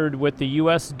partnered with the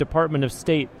U.S. Department of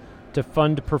State to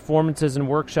fund performances and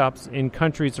workshops in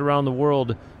countries around the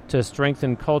world to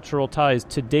strengthen cultural ties.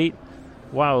 To date,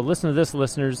 wow, listen to this,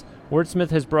 listeners. Wordsmith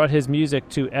has brought his music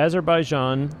to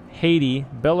Azerbaijan, Haiti,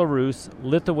 Belarus,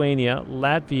 Lithuania,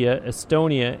 Latvia,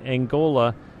 Estonia,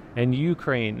 Angola, and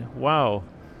Ukraine. Wow.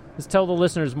 Let's tell the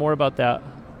listeners more about that.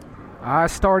 I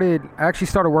actually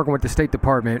started working with the State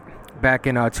Department back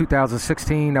in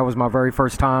 2016. That was my very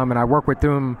first time, and I worked with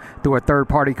them through a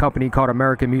third-party company called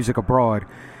American Music Abroad.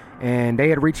 And they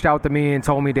had reached out to me and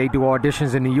told me they do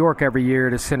auditions in New York every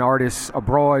year to send artists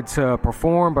abroad to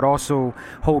perform, but also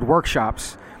hold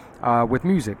workshops with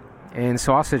music. And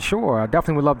so I said, sure, I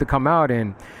definitely would love to come out.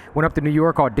 And went up to New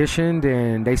York, auditioned,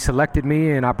 and they selected me,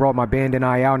 and I brought my band and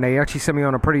I out. And they actually sent me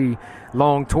on a pretty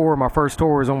long tour. My first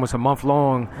tour was almost a month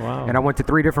long. Wow. And I went to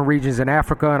 3 different regions in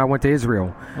Africa, and I went to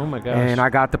Israel. Oh, my gosh. And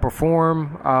I got to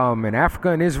perform in Africa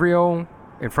and Israel,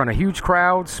 in front of huge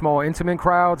crowds, small intimate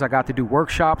crowds. I got to do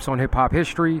workshops on hip-hop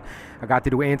history. I got to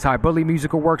do anti-bully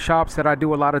musical workshops that I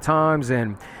do a lot of times.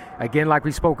 And again, like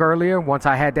we spoke earlier, once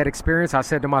I had that experience, I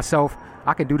said to myself,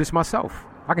 I can do this myself.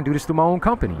 I can do this through my own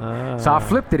company. So I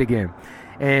flipped it again.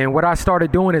 And what I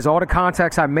started doing is all the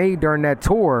contacts I made during that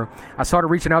tour, I started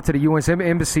reaching out to the U.S.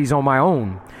 embassies on my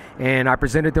own. And I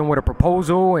presented them with a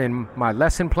proposal and my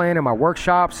lesson plan and my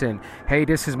workshops. And, hey,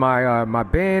 this is my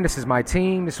band. This is my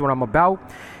team. This is what I'm about.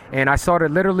 And I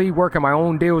started literally working my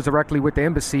own deals directly with the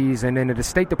embassies. And then the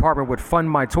State Department would fund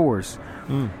my tours.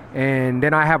 And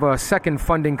then I have a second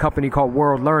funding company called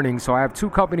World Learning. So I have 2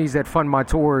 companies that fund my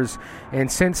tours.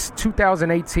 And since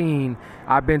 2018,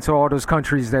 I've been to all those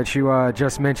countries that you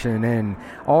just mentioned. And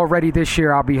already this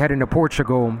year, I'll be heading to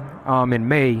Portugal in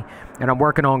May. And I'm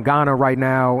working on Ghana right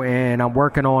now, and I'm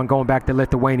working on going back to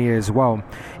Lithuania as well,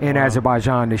 and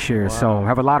Azerbaijan this year. So I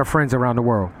have a lot of friends around the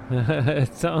world.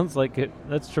 It sounds like it.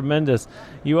 That's tremendous.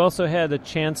 You also had a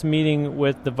chance meeting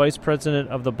with the vice president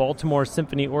of the Baltimore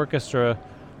Symphony Orchestra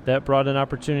that brought an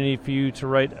opportunity for you to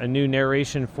write a new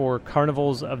narration for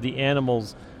Carnivals of the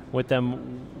Animals with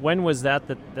them. When was that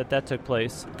took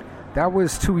place? That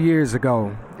was 2 years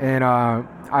ago, and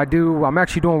I'm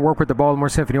actually doing work with the Baltimore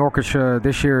Symphony Orchestra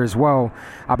this year as well.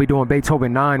 I'll be doing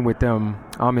Beethoven 9 with them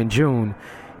in June.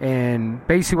 And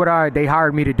basically what they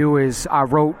hired me to do is I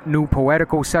wrote new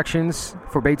poetical sections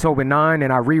for Beethoven 9,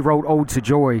 and I rewrote Ode to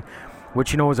Joy,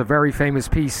 which, is a very famous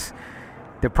piece.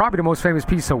 Probably the most famous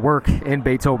piece of work in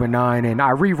Beethoven 9, and I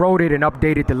rewrote it and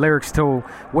updated the lyrics to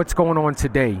what's going on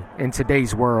today in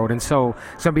today's world. And so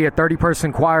it's going to be a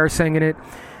 30-person choir singing it.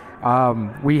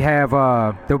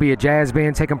 There'll be a jazz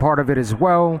band taking part of it as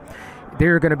well.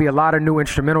 There are going to be a lot of new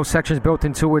instrumental sections built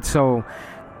into it, so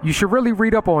you should really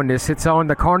read up on this. It's on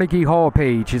the Carnegie Hall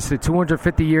page. It's the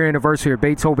 250-year anniversary of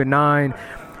Beethoven 9,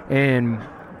 and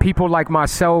people like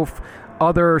myself,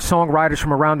 other songwriters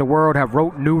from around the world have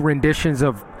wrote new renditions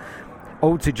of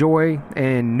Ode to Joy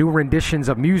and new renditions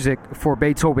of music for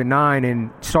Beethoven 9, and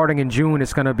starting in June,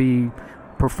 it's going to be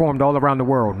performed all around the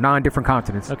world, 9 different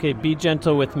continents. Okay, be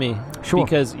gentle with me. Sure.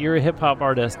 Because you're a hip-hop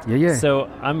artist. Yeah. So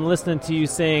I'm listening to you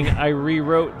saying, I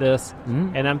rewrote this,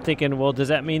 and I'm thinking, well, does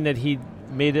that mean that he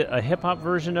made it a hip-hop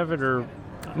version of it, or...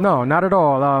 No, not at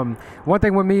all. One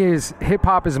thing with me is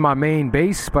hip-hop is my main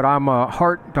base, but I'm a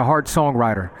heart-to-heart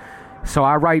songwriter. So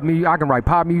I can write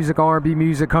pop music, R&B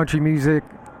music, country music,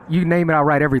 you name it, I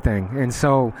write everything. And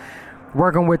so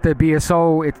working with the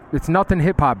BSO, it's nothing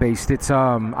hip-hop based. It's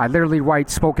I literally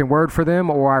write spoken word for them,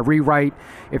 or I rewrite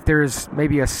if there's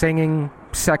maybe a singing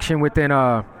section within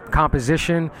a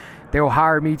composition, they'll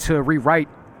hire me to rewrite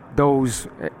those,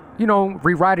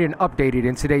 rewrite it and update it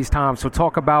in today's time. So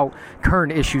talk about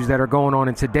current issues that are going on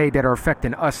in today that are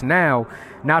affecting us now,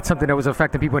 not something that was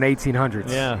affecting people in the 1800s.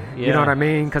 Yeah. You know what I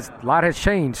mean? Because a lot has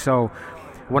changed. So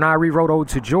when I rewrote Ode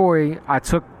to Joy, I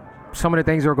took some of the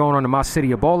things that are going on in my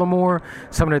city of Baltimore,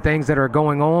 some of the things that are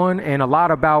going on, and a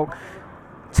lot about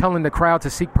telling the crowd to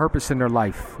seek purpose in their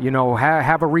life.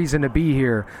 Have a reason to be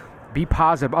here, be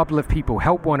positive, uplift people,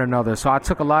 help one another. So I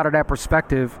took a lot of that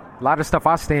perspective, a lot of stuff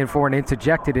I stand for, and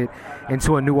interjected it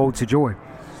into a new Ode to Joy.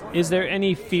 Is there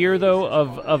any fear, though,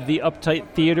 of the uptight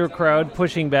theater crowd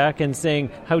pushing back and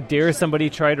saying, how dare somebody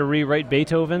try to rewrite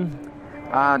Beethoven?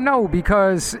 No,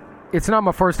 because it's not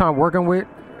my first time working with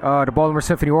the Baltimore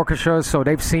Symphony Orchestra, so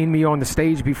they've seen me on the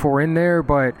stage before in there,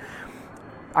 but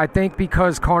I think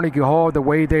because Carnegie Hall, the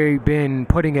way they've been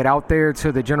putting it out there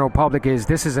to the general public is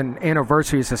this is an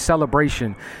anniversary, it's a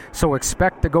celebration. So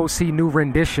expect to go see new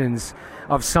renditions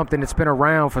of something that's been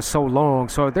around for so long.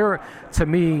 So they're, to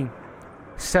me,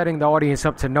 setting the audience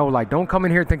up to know, like, don't come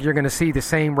in here thinking you're going to see the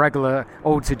same regular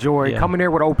Ode to Joy. Yeah. Come in there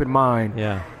with an open mind.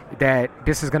 Yeah. That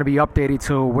this is going to be updated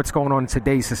to what's going on in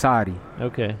today's society.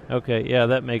 Okay. Yeah,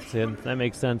 that makes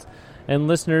sense. And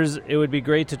listeners, it would be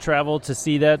great to travel to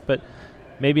see that, but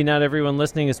maybe not everyone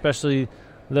listening, especially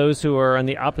those who are on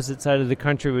the opposite side of the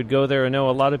country, would go there. I know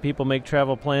a lot of people make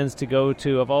travel plans to go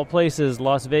to, of all places,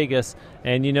 Las Vegas.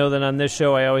 And you know that on this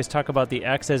show I always talk about the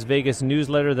Access Vegas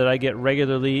newsletter that I get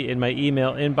regularly in my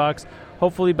email inbox.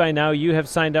 Hopefully by now you have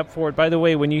signed up for it. By the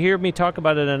way, when you hear me talk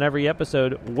about it on every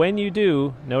episode, when you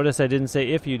do, notice I didn't say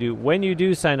if you do, when you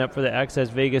do sign up for the Access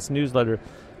Vegas newsletter,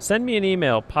 send me an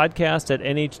email,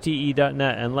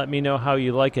 podcast@nhte.net, and let me know how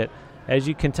you like it. As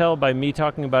you can tell by me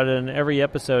talking about it in every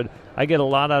episode, I get a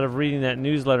lot out of reading that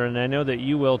newsletter, and I know that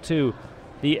you will too.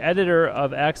 The editor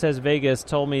of Access Vegas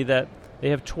told me that they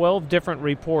have 12 different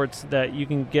reports that you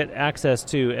can get access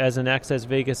to as an Access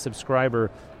Vegas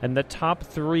subscriber, and the top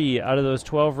 3 out of those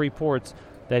 12 reports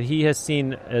that he has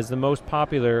seen as the most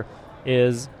popular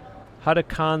is how to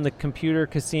con the computer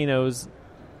casinos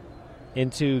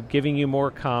into giving you more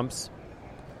comps,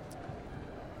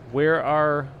 where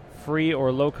are free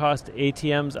or low-cost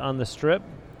ATMs on the Strip,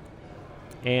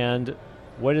 and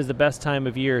what is the best time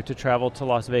of year to travel to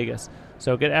Las Vegas.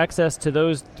 So get access to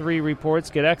those 3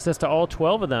 reports, get access to all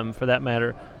 12 of them for that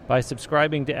matter, by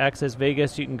subscribing to Access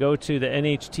Vegas. You can go to the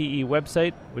NHTE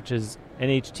website, which is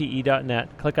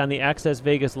nhte.net. Click on the Access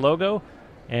Vegas logo,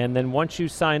 and then once you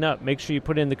sign up, make sure you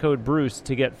put in the code BRUCE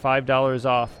to get $5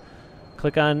 off.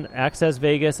 Click on Access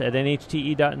Vegas at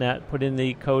nhte.net, put in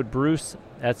the code BRUCE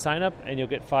at sign up, and you'll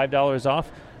get $5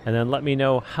 off. And then let me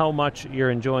know how much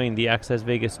you're enjoying the Access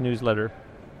Vegas newsletter.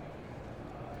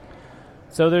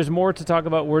 So there's more to talk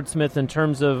about Wordsmith in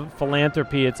terms of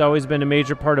philanthropy. It's always been a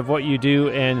major part of what you do,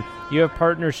 and you have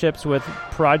partnerships with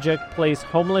Project Place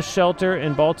Homeless Shelter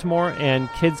in Baltimore and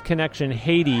Kids Connection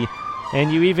Haiti,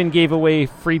 and you even gave away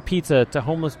free pizza to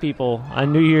homeless people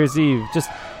on New Year's Eve. Just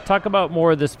talk about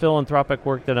more of this philanthropic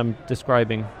work that I'm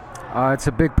describing. It's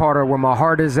a big part of where my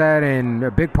heart is at, and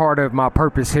a big part of my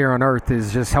purpose here on earth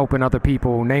is just helping other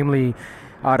people, namely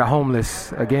the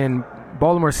homeless. Again,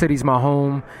 Baltimore City's my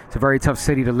home. It's a very tough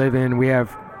city to live in. We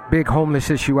have big homeless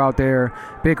issue out there,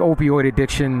 big opioid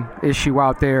addiction issue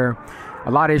out there,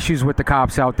 a lot of issues with the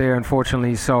cops out there,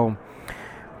 unfortunately. So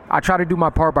I try to do my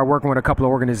part by working with a couple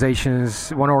of organizations.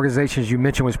 One of the organizations you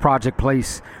mentioned was Project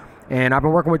Place. And I've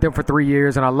been working with them for 3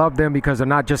 years, and I love them because they're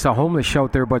not just a homeless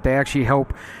shelter, but they actually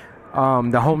help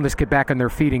the homeless get back on their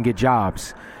feet and get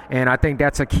jobs. And I think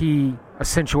that's a key,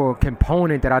 essential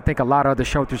component that I think a lot of other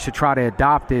shelters should try to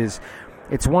adopt. Is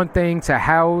it's one thing to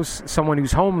house someone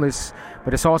who's homeless,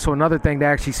 but it's also another thing to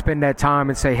actually spend that time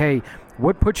and say, hey,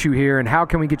 what put you here, and how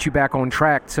can we get you back on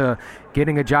track to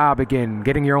getting a job again,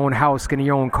 getting your own house, getting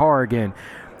your own car again.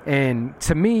 And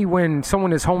to me, when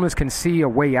someone is homeless can see a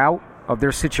way out of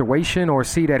their situation, or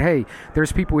see that, hey,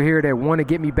 there's people here that want to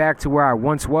get me back to where I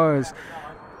once was,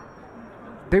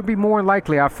 they'd be more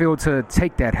likely, I feel, to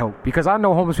take that help. Because I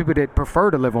know homeless people that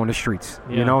prefer to live on the streets.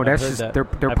 Yeah, that's just their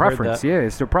preference. Yeah,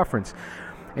 it's their preference.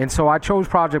 And so I chose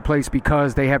Project Place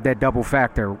because they have that double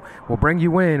factor. We'll bring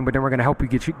you in, but then we're going to help you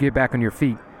get back on your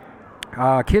feet.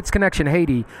 Kids Connection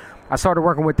Haiti, I started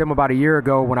working with them about a year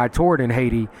ago when I toured in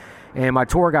Haiti. And my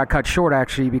tour got cut short,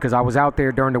 actually, because I was out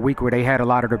there during the week where they had a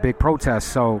lot of their big protests.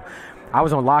 So I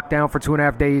was on lockdown for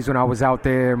 2.5 days when I was out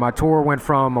there. My tour went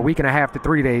from a week and a half to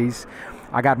 3 days.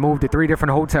 I got moved to 3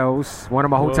 different hotels. One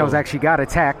of my hotels actually got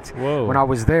attacked when I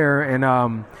was there.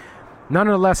 And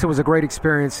nonetheless, it was a great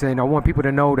experience. And I want people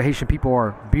to know the Haitian people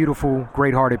are beautiful,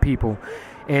 great-hearted people.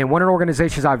 And one of the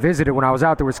organizations I visited when I was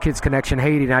out there was Kids Connection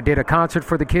Haiti, and I did a concert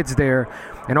for the kids there.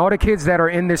 And all the kids that are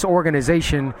in this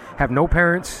organization have no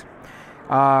parents,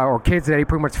 or kids that they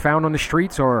pretty much found on the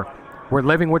streets, or were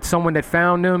living with someone that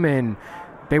found them, and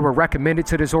they were recommended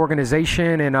to this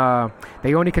organization. And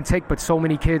they only can take but so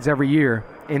many kids every year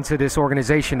into this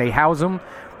organization. They house them,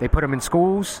 they put them in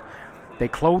schools, they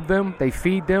clothe them, they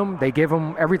feed them, they give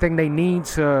them everything they need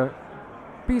to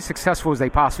be as successful as they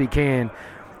possibly can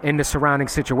in the surrounding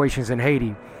situations in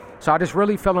Haiti. So I just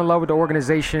really fell in love with the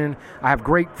organization. I have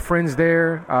great friends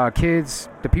there, kids,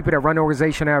 the people that run the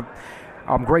organization have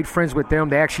I'm great friends with them.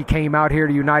 They actually came out here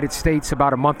to the United States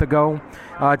about a month ago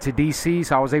to D.C.,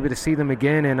 so I was able to see them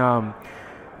again. And I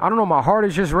don't know, my heart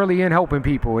is just really in helping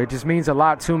people. It just means a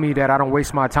lot to me that I don't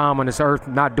waste my time on this earth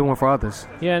not doing for others.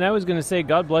 Yeah, and I was going to say,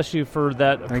 God bless you for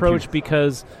that approach,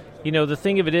 because, the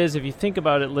thing of it is, if you think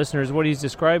about it, listeners, what he's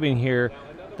describing here,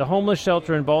 the homeless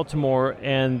shelter in Baltimore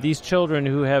and these children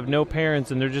who have no parents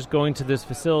and they're just going to this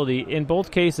facility, in both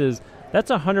cases,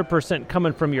 that's 100%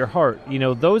 coming from your heart.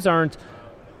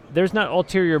 There's not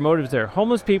ulterior motives there.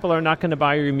 Homeless people are not going to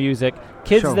buy your music.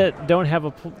 Kids that don't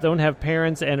have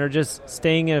parents and are just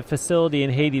staying in a facility in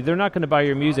Haiti, they're not going to buy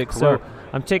your music. Correct. So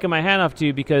I'm taking my hat off to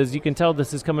you, because you can tell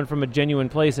this is coming from a genuine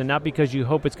place, and not because you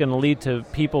hope it's going to lead to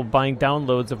people buying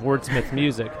downloads of Wordsmith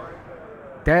music.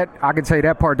 That I can tell you,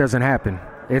 that part doesn't happen.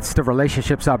 It's the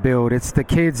relationships I build. It's the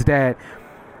kids that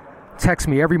text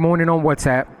me every morning on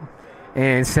WhatsApp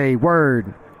and say,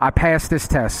 "Word, I passed this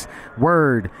test.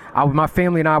 Word, my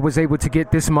family and I was able to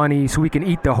get this money so we can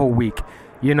eat the whole week.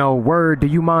 Word, do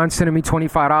you mind sending me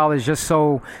 $25 just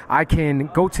so I can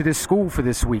go to this school for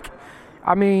this week?"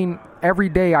 I mean, every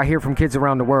day I hear from kids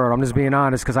around the world. I'm just being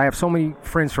honest, because I have so many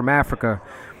friends from Africa,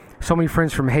 so many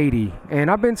friends from Haiti. And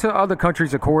I've been to other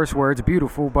countries, of course, where it's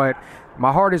beautiful, but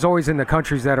my heart is always in the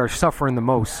countries that are suffering the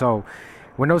most. So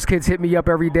when those kids hit me up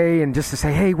every day and just to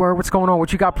say, "Hey, Word, what's going on?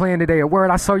 What you got planned today?" Or,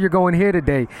 "Word, I saw you're going here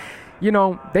today."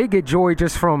 They get joy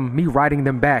just from me writing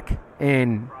them back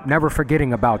and never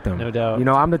forgetting about them. No doubt.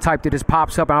 I'm the type that just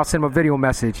pops up and I'll send them a video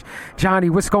message.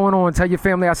 "Johnny, what's going on? Tell your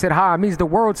family I said hi." It means the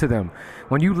world to them.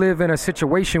 When you live in a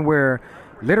situation where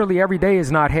literally every day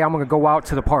is not, "Hey, I'm going to go out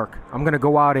to the park. I'm going to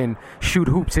go out and shoot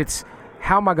hoops." It's,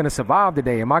 how am I going to survive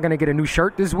today? Am I going to get a new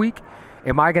shirt this week?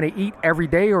 Am I going to eat every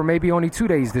day, or maybe only 2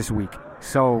 days this week?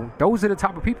 So those are the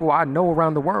type of people I know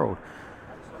around the world.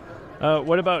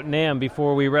 What about NAMM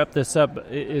before we wrap this up?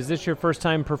 Is this your first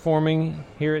time performing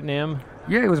here at NAMM?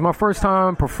 Yeah, it was my first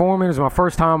time performing. It was my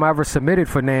first time I ever submitted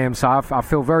for NAMM, so I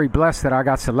feel very blessed that I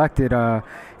got selected,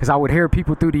 because I would hear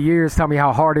people through the years tell me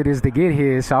how hard it is to get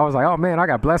here. So I was like, oh, man, I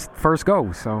got blessed first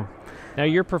go. So now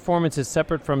your performance is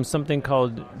separate from something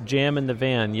called Jam in the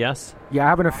Van, yes? Yeah, I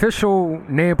have an official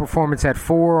NAMM performance at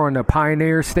 4 on the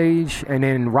Pioneer stage, and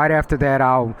then right after that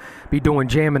I'll be doing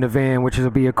Jam in the Van, which will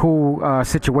be a cool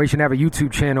situation. I have a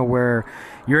YouTube channel where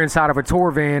you're inside of a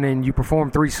tour van and you perform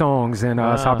 3 songs, and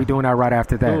so I'll be doing that right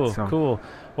after that. Cool.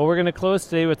 Well, we're going to close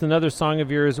today with another song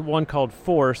of yours, one called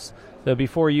Force. So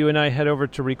before you and I head over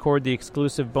to record the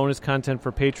exclusive bonus content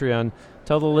for Patreon,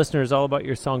 tell the listeners all about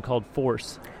your song called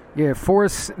Force. Yeah,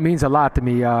 Force means a lot to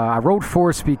me. I wrote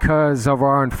Force because of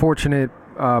our unfortunate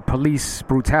police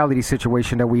brutality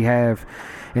situation that we have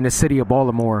in the city of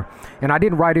Baltimore. And I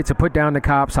didn't write it to put down the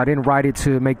cops. I didn't write it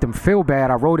to make them feel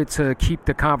bad. I wrote it to keep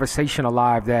the conversation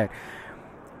alive that,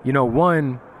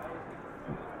 one,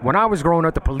 when I was growing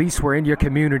up, the police were in your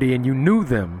community and you knew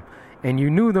them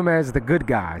as the good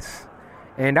guys.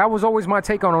 And that was always my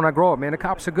take on when I grow up, man. The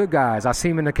cops are good guys. I see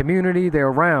them in the community. They're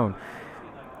around.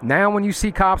 Now when you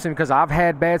see cops, and because I've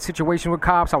had bad situations with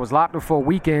cops, I was locked up for a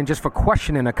weekend just for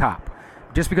questioning a cop.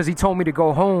 Just because he told me to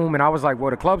go home, and I was like,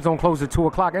 well, the clubs don't close at 2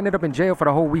 o'clock. I ended up in jail for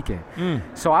the whole weekend.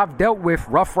 So I've dealt with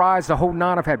rough rides, the whole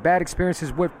nine. I've had bad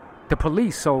experiences with the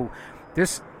police. So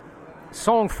this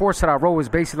song Force that I wrote is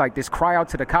basically like this cry out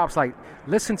to the cops, like,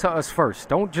 listen to us first.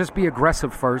 Don't just be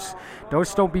aggressive first.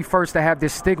 Don't be first to have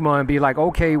this stigma and be like,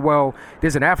 okay, well,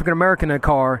 there's an African American in the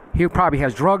car. He probably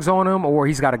has drugs on him or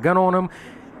he's got a gun on him.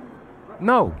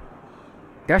 No.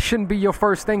 That shouldn't be your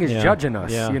first thing, is judging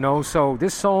us, So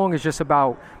this song is just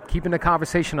about keeping the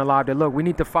conversation alive that, look, we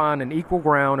need to find an equal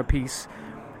ground, a peace.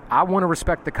 I want to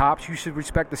respect the cops. You should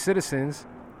respect the citizens.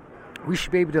 We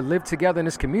should be able to live together in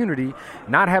this community,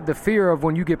 not have the fear of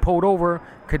when you get pulled over,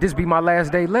 could this be my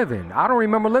last day living? I don't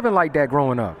remember living like that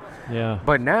growing up. Yeah.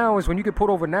 But now is when you get pulled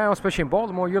over now, especially in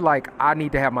Baltimore, you're like, I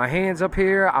need to have my hands up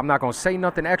here. I'm not going to say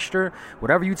nothing extra.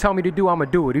 Whatever you tell me to do, I'm going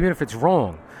to do it, even if it's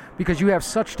wrong. Because you have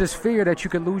such this fear that you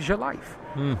could lose your life.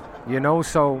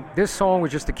 So this song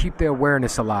was just to keep the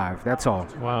awareness alive. That's all.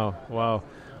 Wow. Well,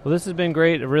 this has been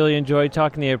great. I really enjoyed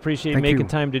talking to you. I appreciate you making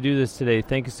time to do this today.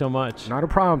 Thank you so much. Not a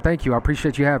problem. Thank you. I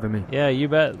appreciate you having me. Yeah, you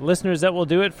bet. Listeners, that will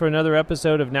do it for another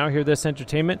episode of Now Hear This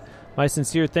Entertainment. My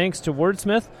sincere thanks to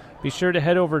Wordsmith. Be sure to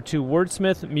head over to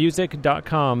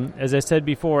wordsmithmusic.com. As I said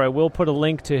before, I will put a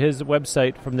link to his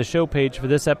website from the show page for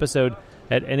this episode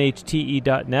at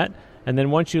NHTE.net. And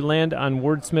then once you land on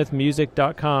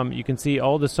wordsmithmusic.com, you can see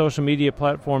all the social media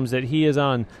platforms that he is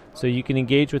on, so you can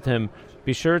engage with him.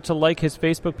 Be sure to like his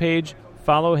Facebook page,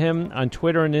 follow him on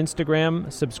Twitter and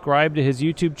Instagram, subscribe to his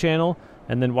YouTube channel,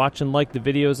 and then watch and like the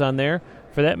videos on there.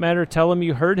 For that matter, tell him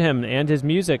you heard him and his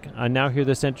music on Now Hear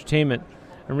This Entertainment.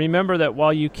 And remember that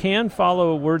while you can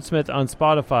follow Wordsmith on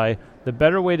Spotify, the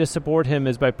better way to support him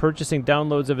is by purchasing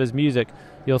downloads of his music.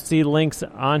 You'll see links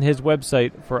on his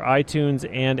website for iTunes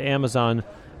and Amazon.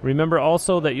 Remember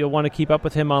also that you'll want to keep up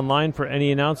with him online for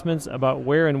any announcements about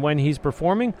where and when he's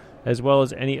performing, as well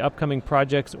as any upcoming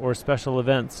projects or special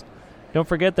events. Don't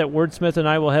forget that Wordsmith and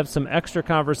I will have some extra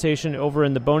conversation over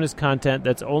in the bonus content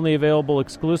that's only available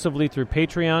exclusively through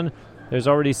Patreon. There's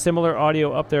already similar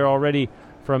audio up there already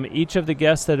from each of the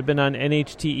guests that have been on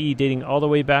NHTE dating all the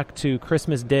way back to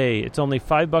Christmas Day. It's only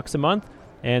 $5 a month,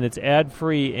 and it's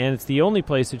ad-free, and it's the only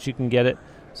place that you can get it.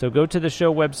 So go to the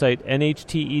show website,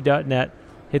 NHTE.net,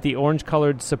 hit the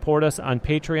orange-colored Support Us on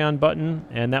Patreon button,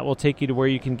 and that will take you to where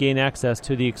you can gain access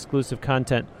to the exclusive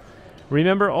content.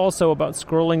 Remember also about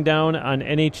scrolling down on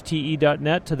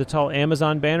NHTE.net to the tall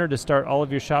Amazon banner to start all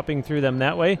of your shopping through them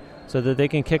that way, so that they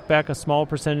can kick back a small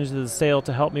percentage of the sale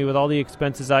to help me with all the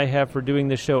expenses I have for doing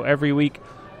this show every week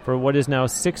for what is now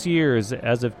 6 years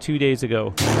as of 2 days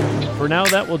ago. For now,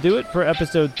 that will do it for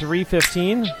episode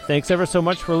 315. Thanks ever so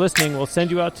much for listening. We'll send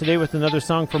you out today with another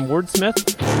song from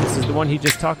Wordsmith. This is the one he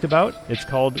just talked about. It's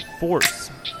called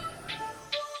Force.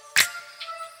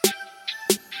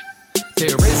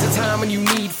 There is a time when you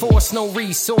need force, no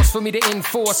resource for me to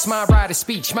enforce my right of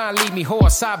speech. Might leave me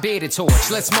hoarse, I bear the torch.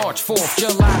 Let's march forth,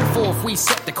 July the 4th. We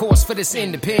set the course for this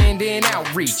independent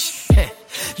outreach.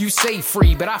 You say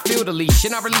free, but I feel the leash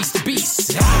and I release the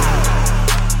beast.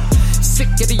 Sick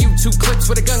of the YouTube clips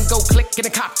where the gun go click and the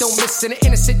cop don't miss and the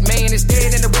innocent man is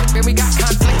dead in the whip and we got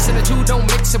conflicts and the two don't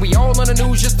mix and we all on the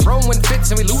news just throwing fits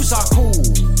and we lose our cool,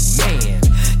 man.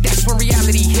 That's when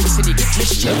reality hits and you get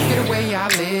mischief. Look at the way I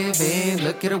live and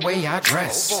look at the way I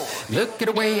dress. Look at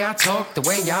the way I talk, the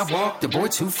way I walk, the boy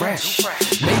too fresh.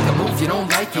 Make a move, you don't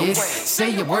like it.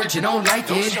 Say a word, you don't like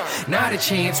it. Not a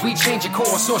chance, we change your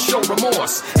course or show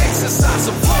remorse. Exercise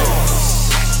of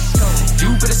force. You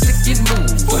better stick and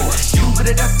move. You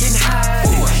better duck and hide.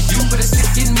 You better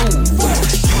stick and move. You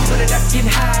better duck and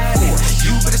hide.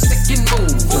 You better stick and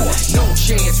move. No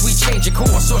chance we change your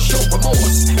course or show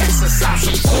remorse. Exercise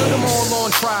some put them all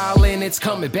on trial and it's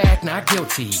coming back not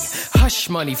guilty. Hush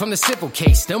money from the civil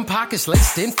case. Them pockets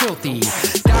laced and filthy.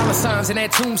 Dollar signs in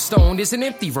that tombstone. There's an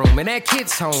empty room in that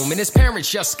kid's home. And his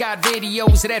parents just got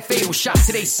videos of that fatal shot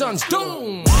to their son's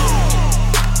doom.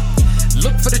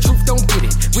 Look for the truth, don't get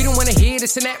it. We don't wanna hear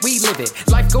this and that, we live it.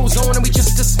 Life goes on and we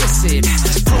just dismiss it.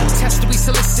 Protest we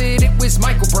solicit, it was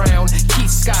Michael Brown, Keith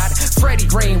Scott, Freddie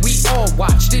Green. We all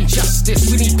watched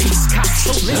injustice, we need peace, cops.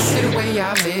 So listen to the way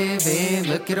I live and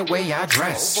look at the way I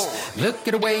dress. Look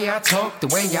at the way I talk, the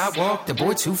way I walk, the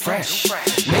boy too fresh.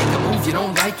 Make a move, you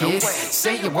don't like it.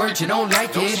 Say a word, you don't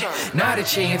like it. Not a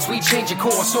chance, we change your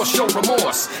course or show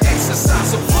remorse.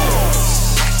 Exercise of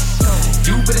force.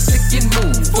 You better stick and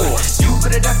move, force. You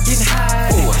better duck and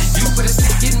hide, force. You better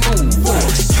stick and move,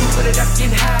 force. You better duck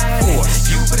and hide, force.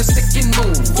 You better stick and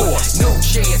move, force. No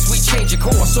chance, we change your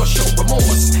course or show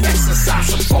remorse.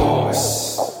 Exercise of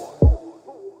force.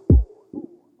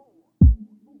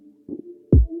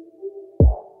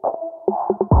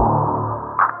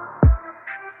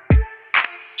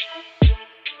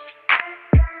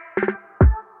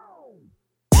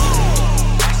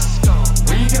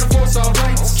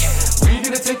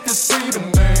 Take this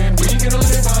freedom, man. We gonna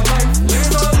live our life,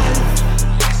 live our life.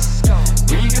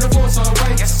 We gonna force our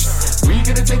rights. We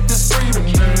gonna take this freedom,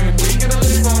 man. We gonna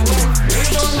live our life,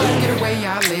 live our life. Look at the way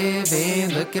I live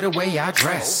and look at the way I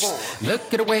dress.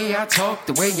 Look at the way I talk,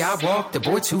 the way I walk, the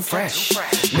boy too fresh.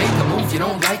 Make a move, you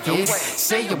don't like it.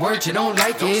 Say a word, you don't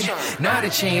like it. Not a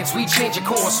chance, we change your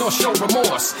course or show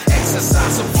remorse.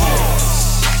 Exercise of force.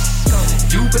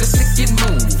 You better stick and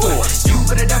move, force. You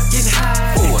better duck and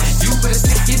hide, force. You better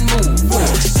stick and move,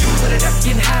 force. You better duck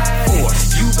and hide,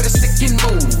 force. You better stick and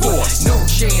move, force. No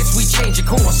chance, we change your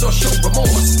course or show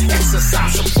remorse.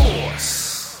 Exercise of force.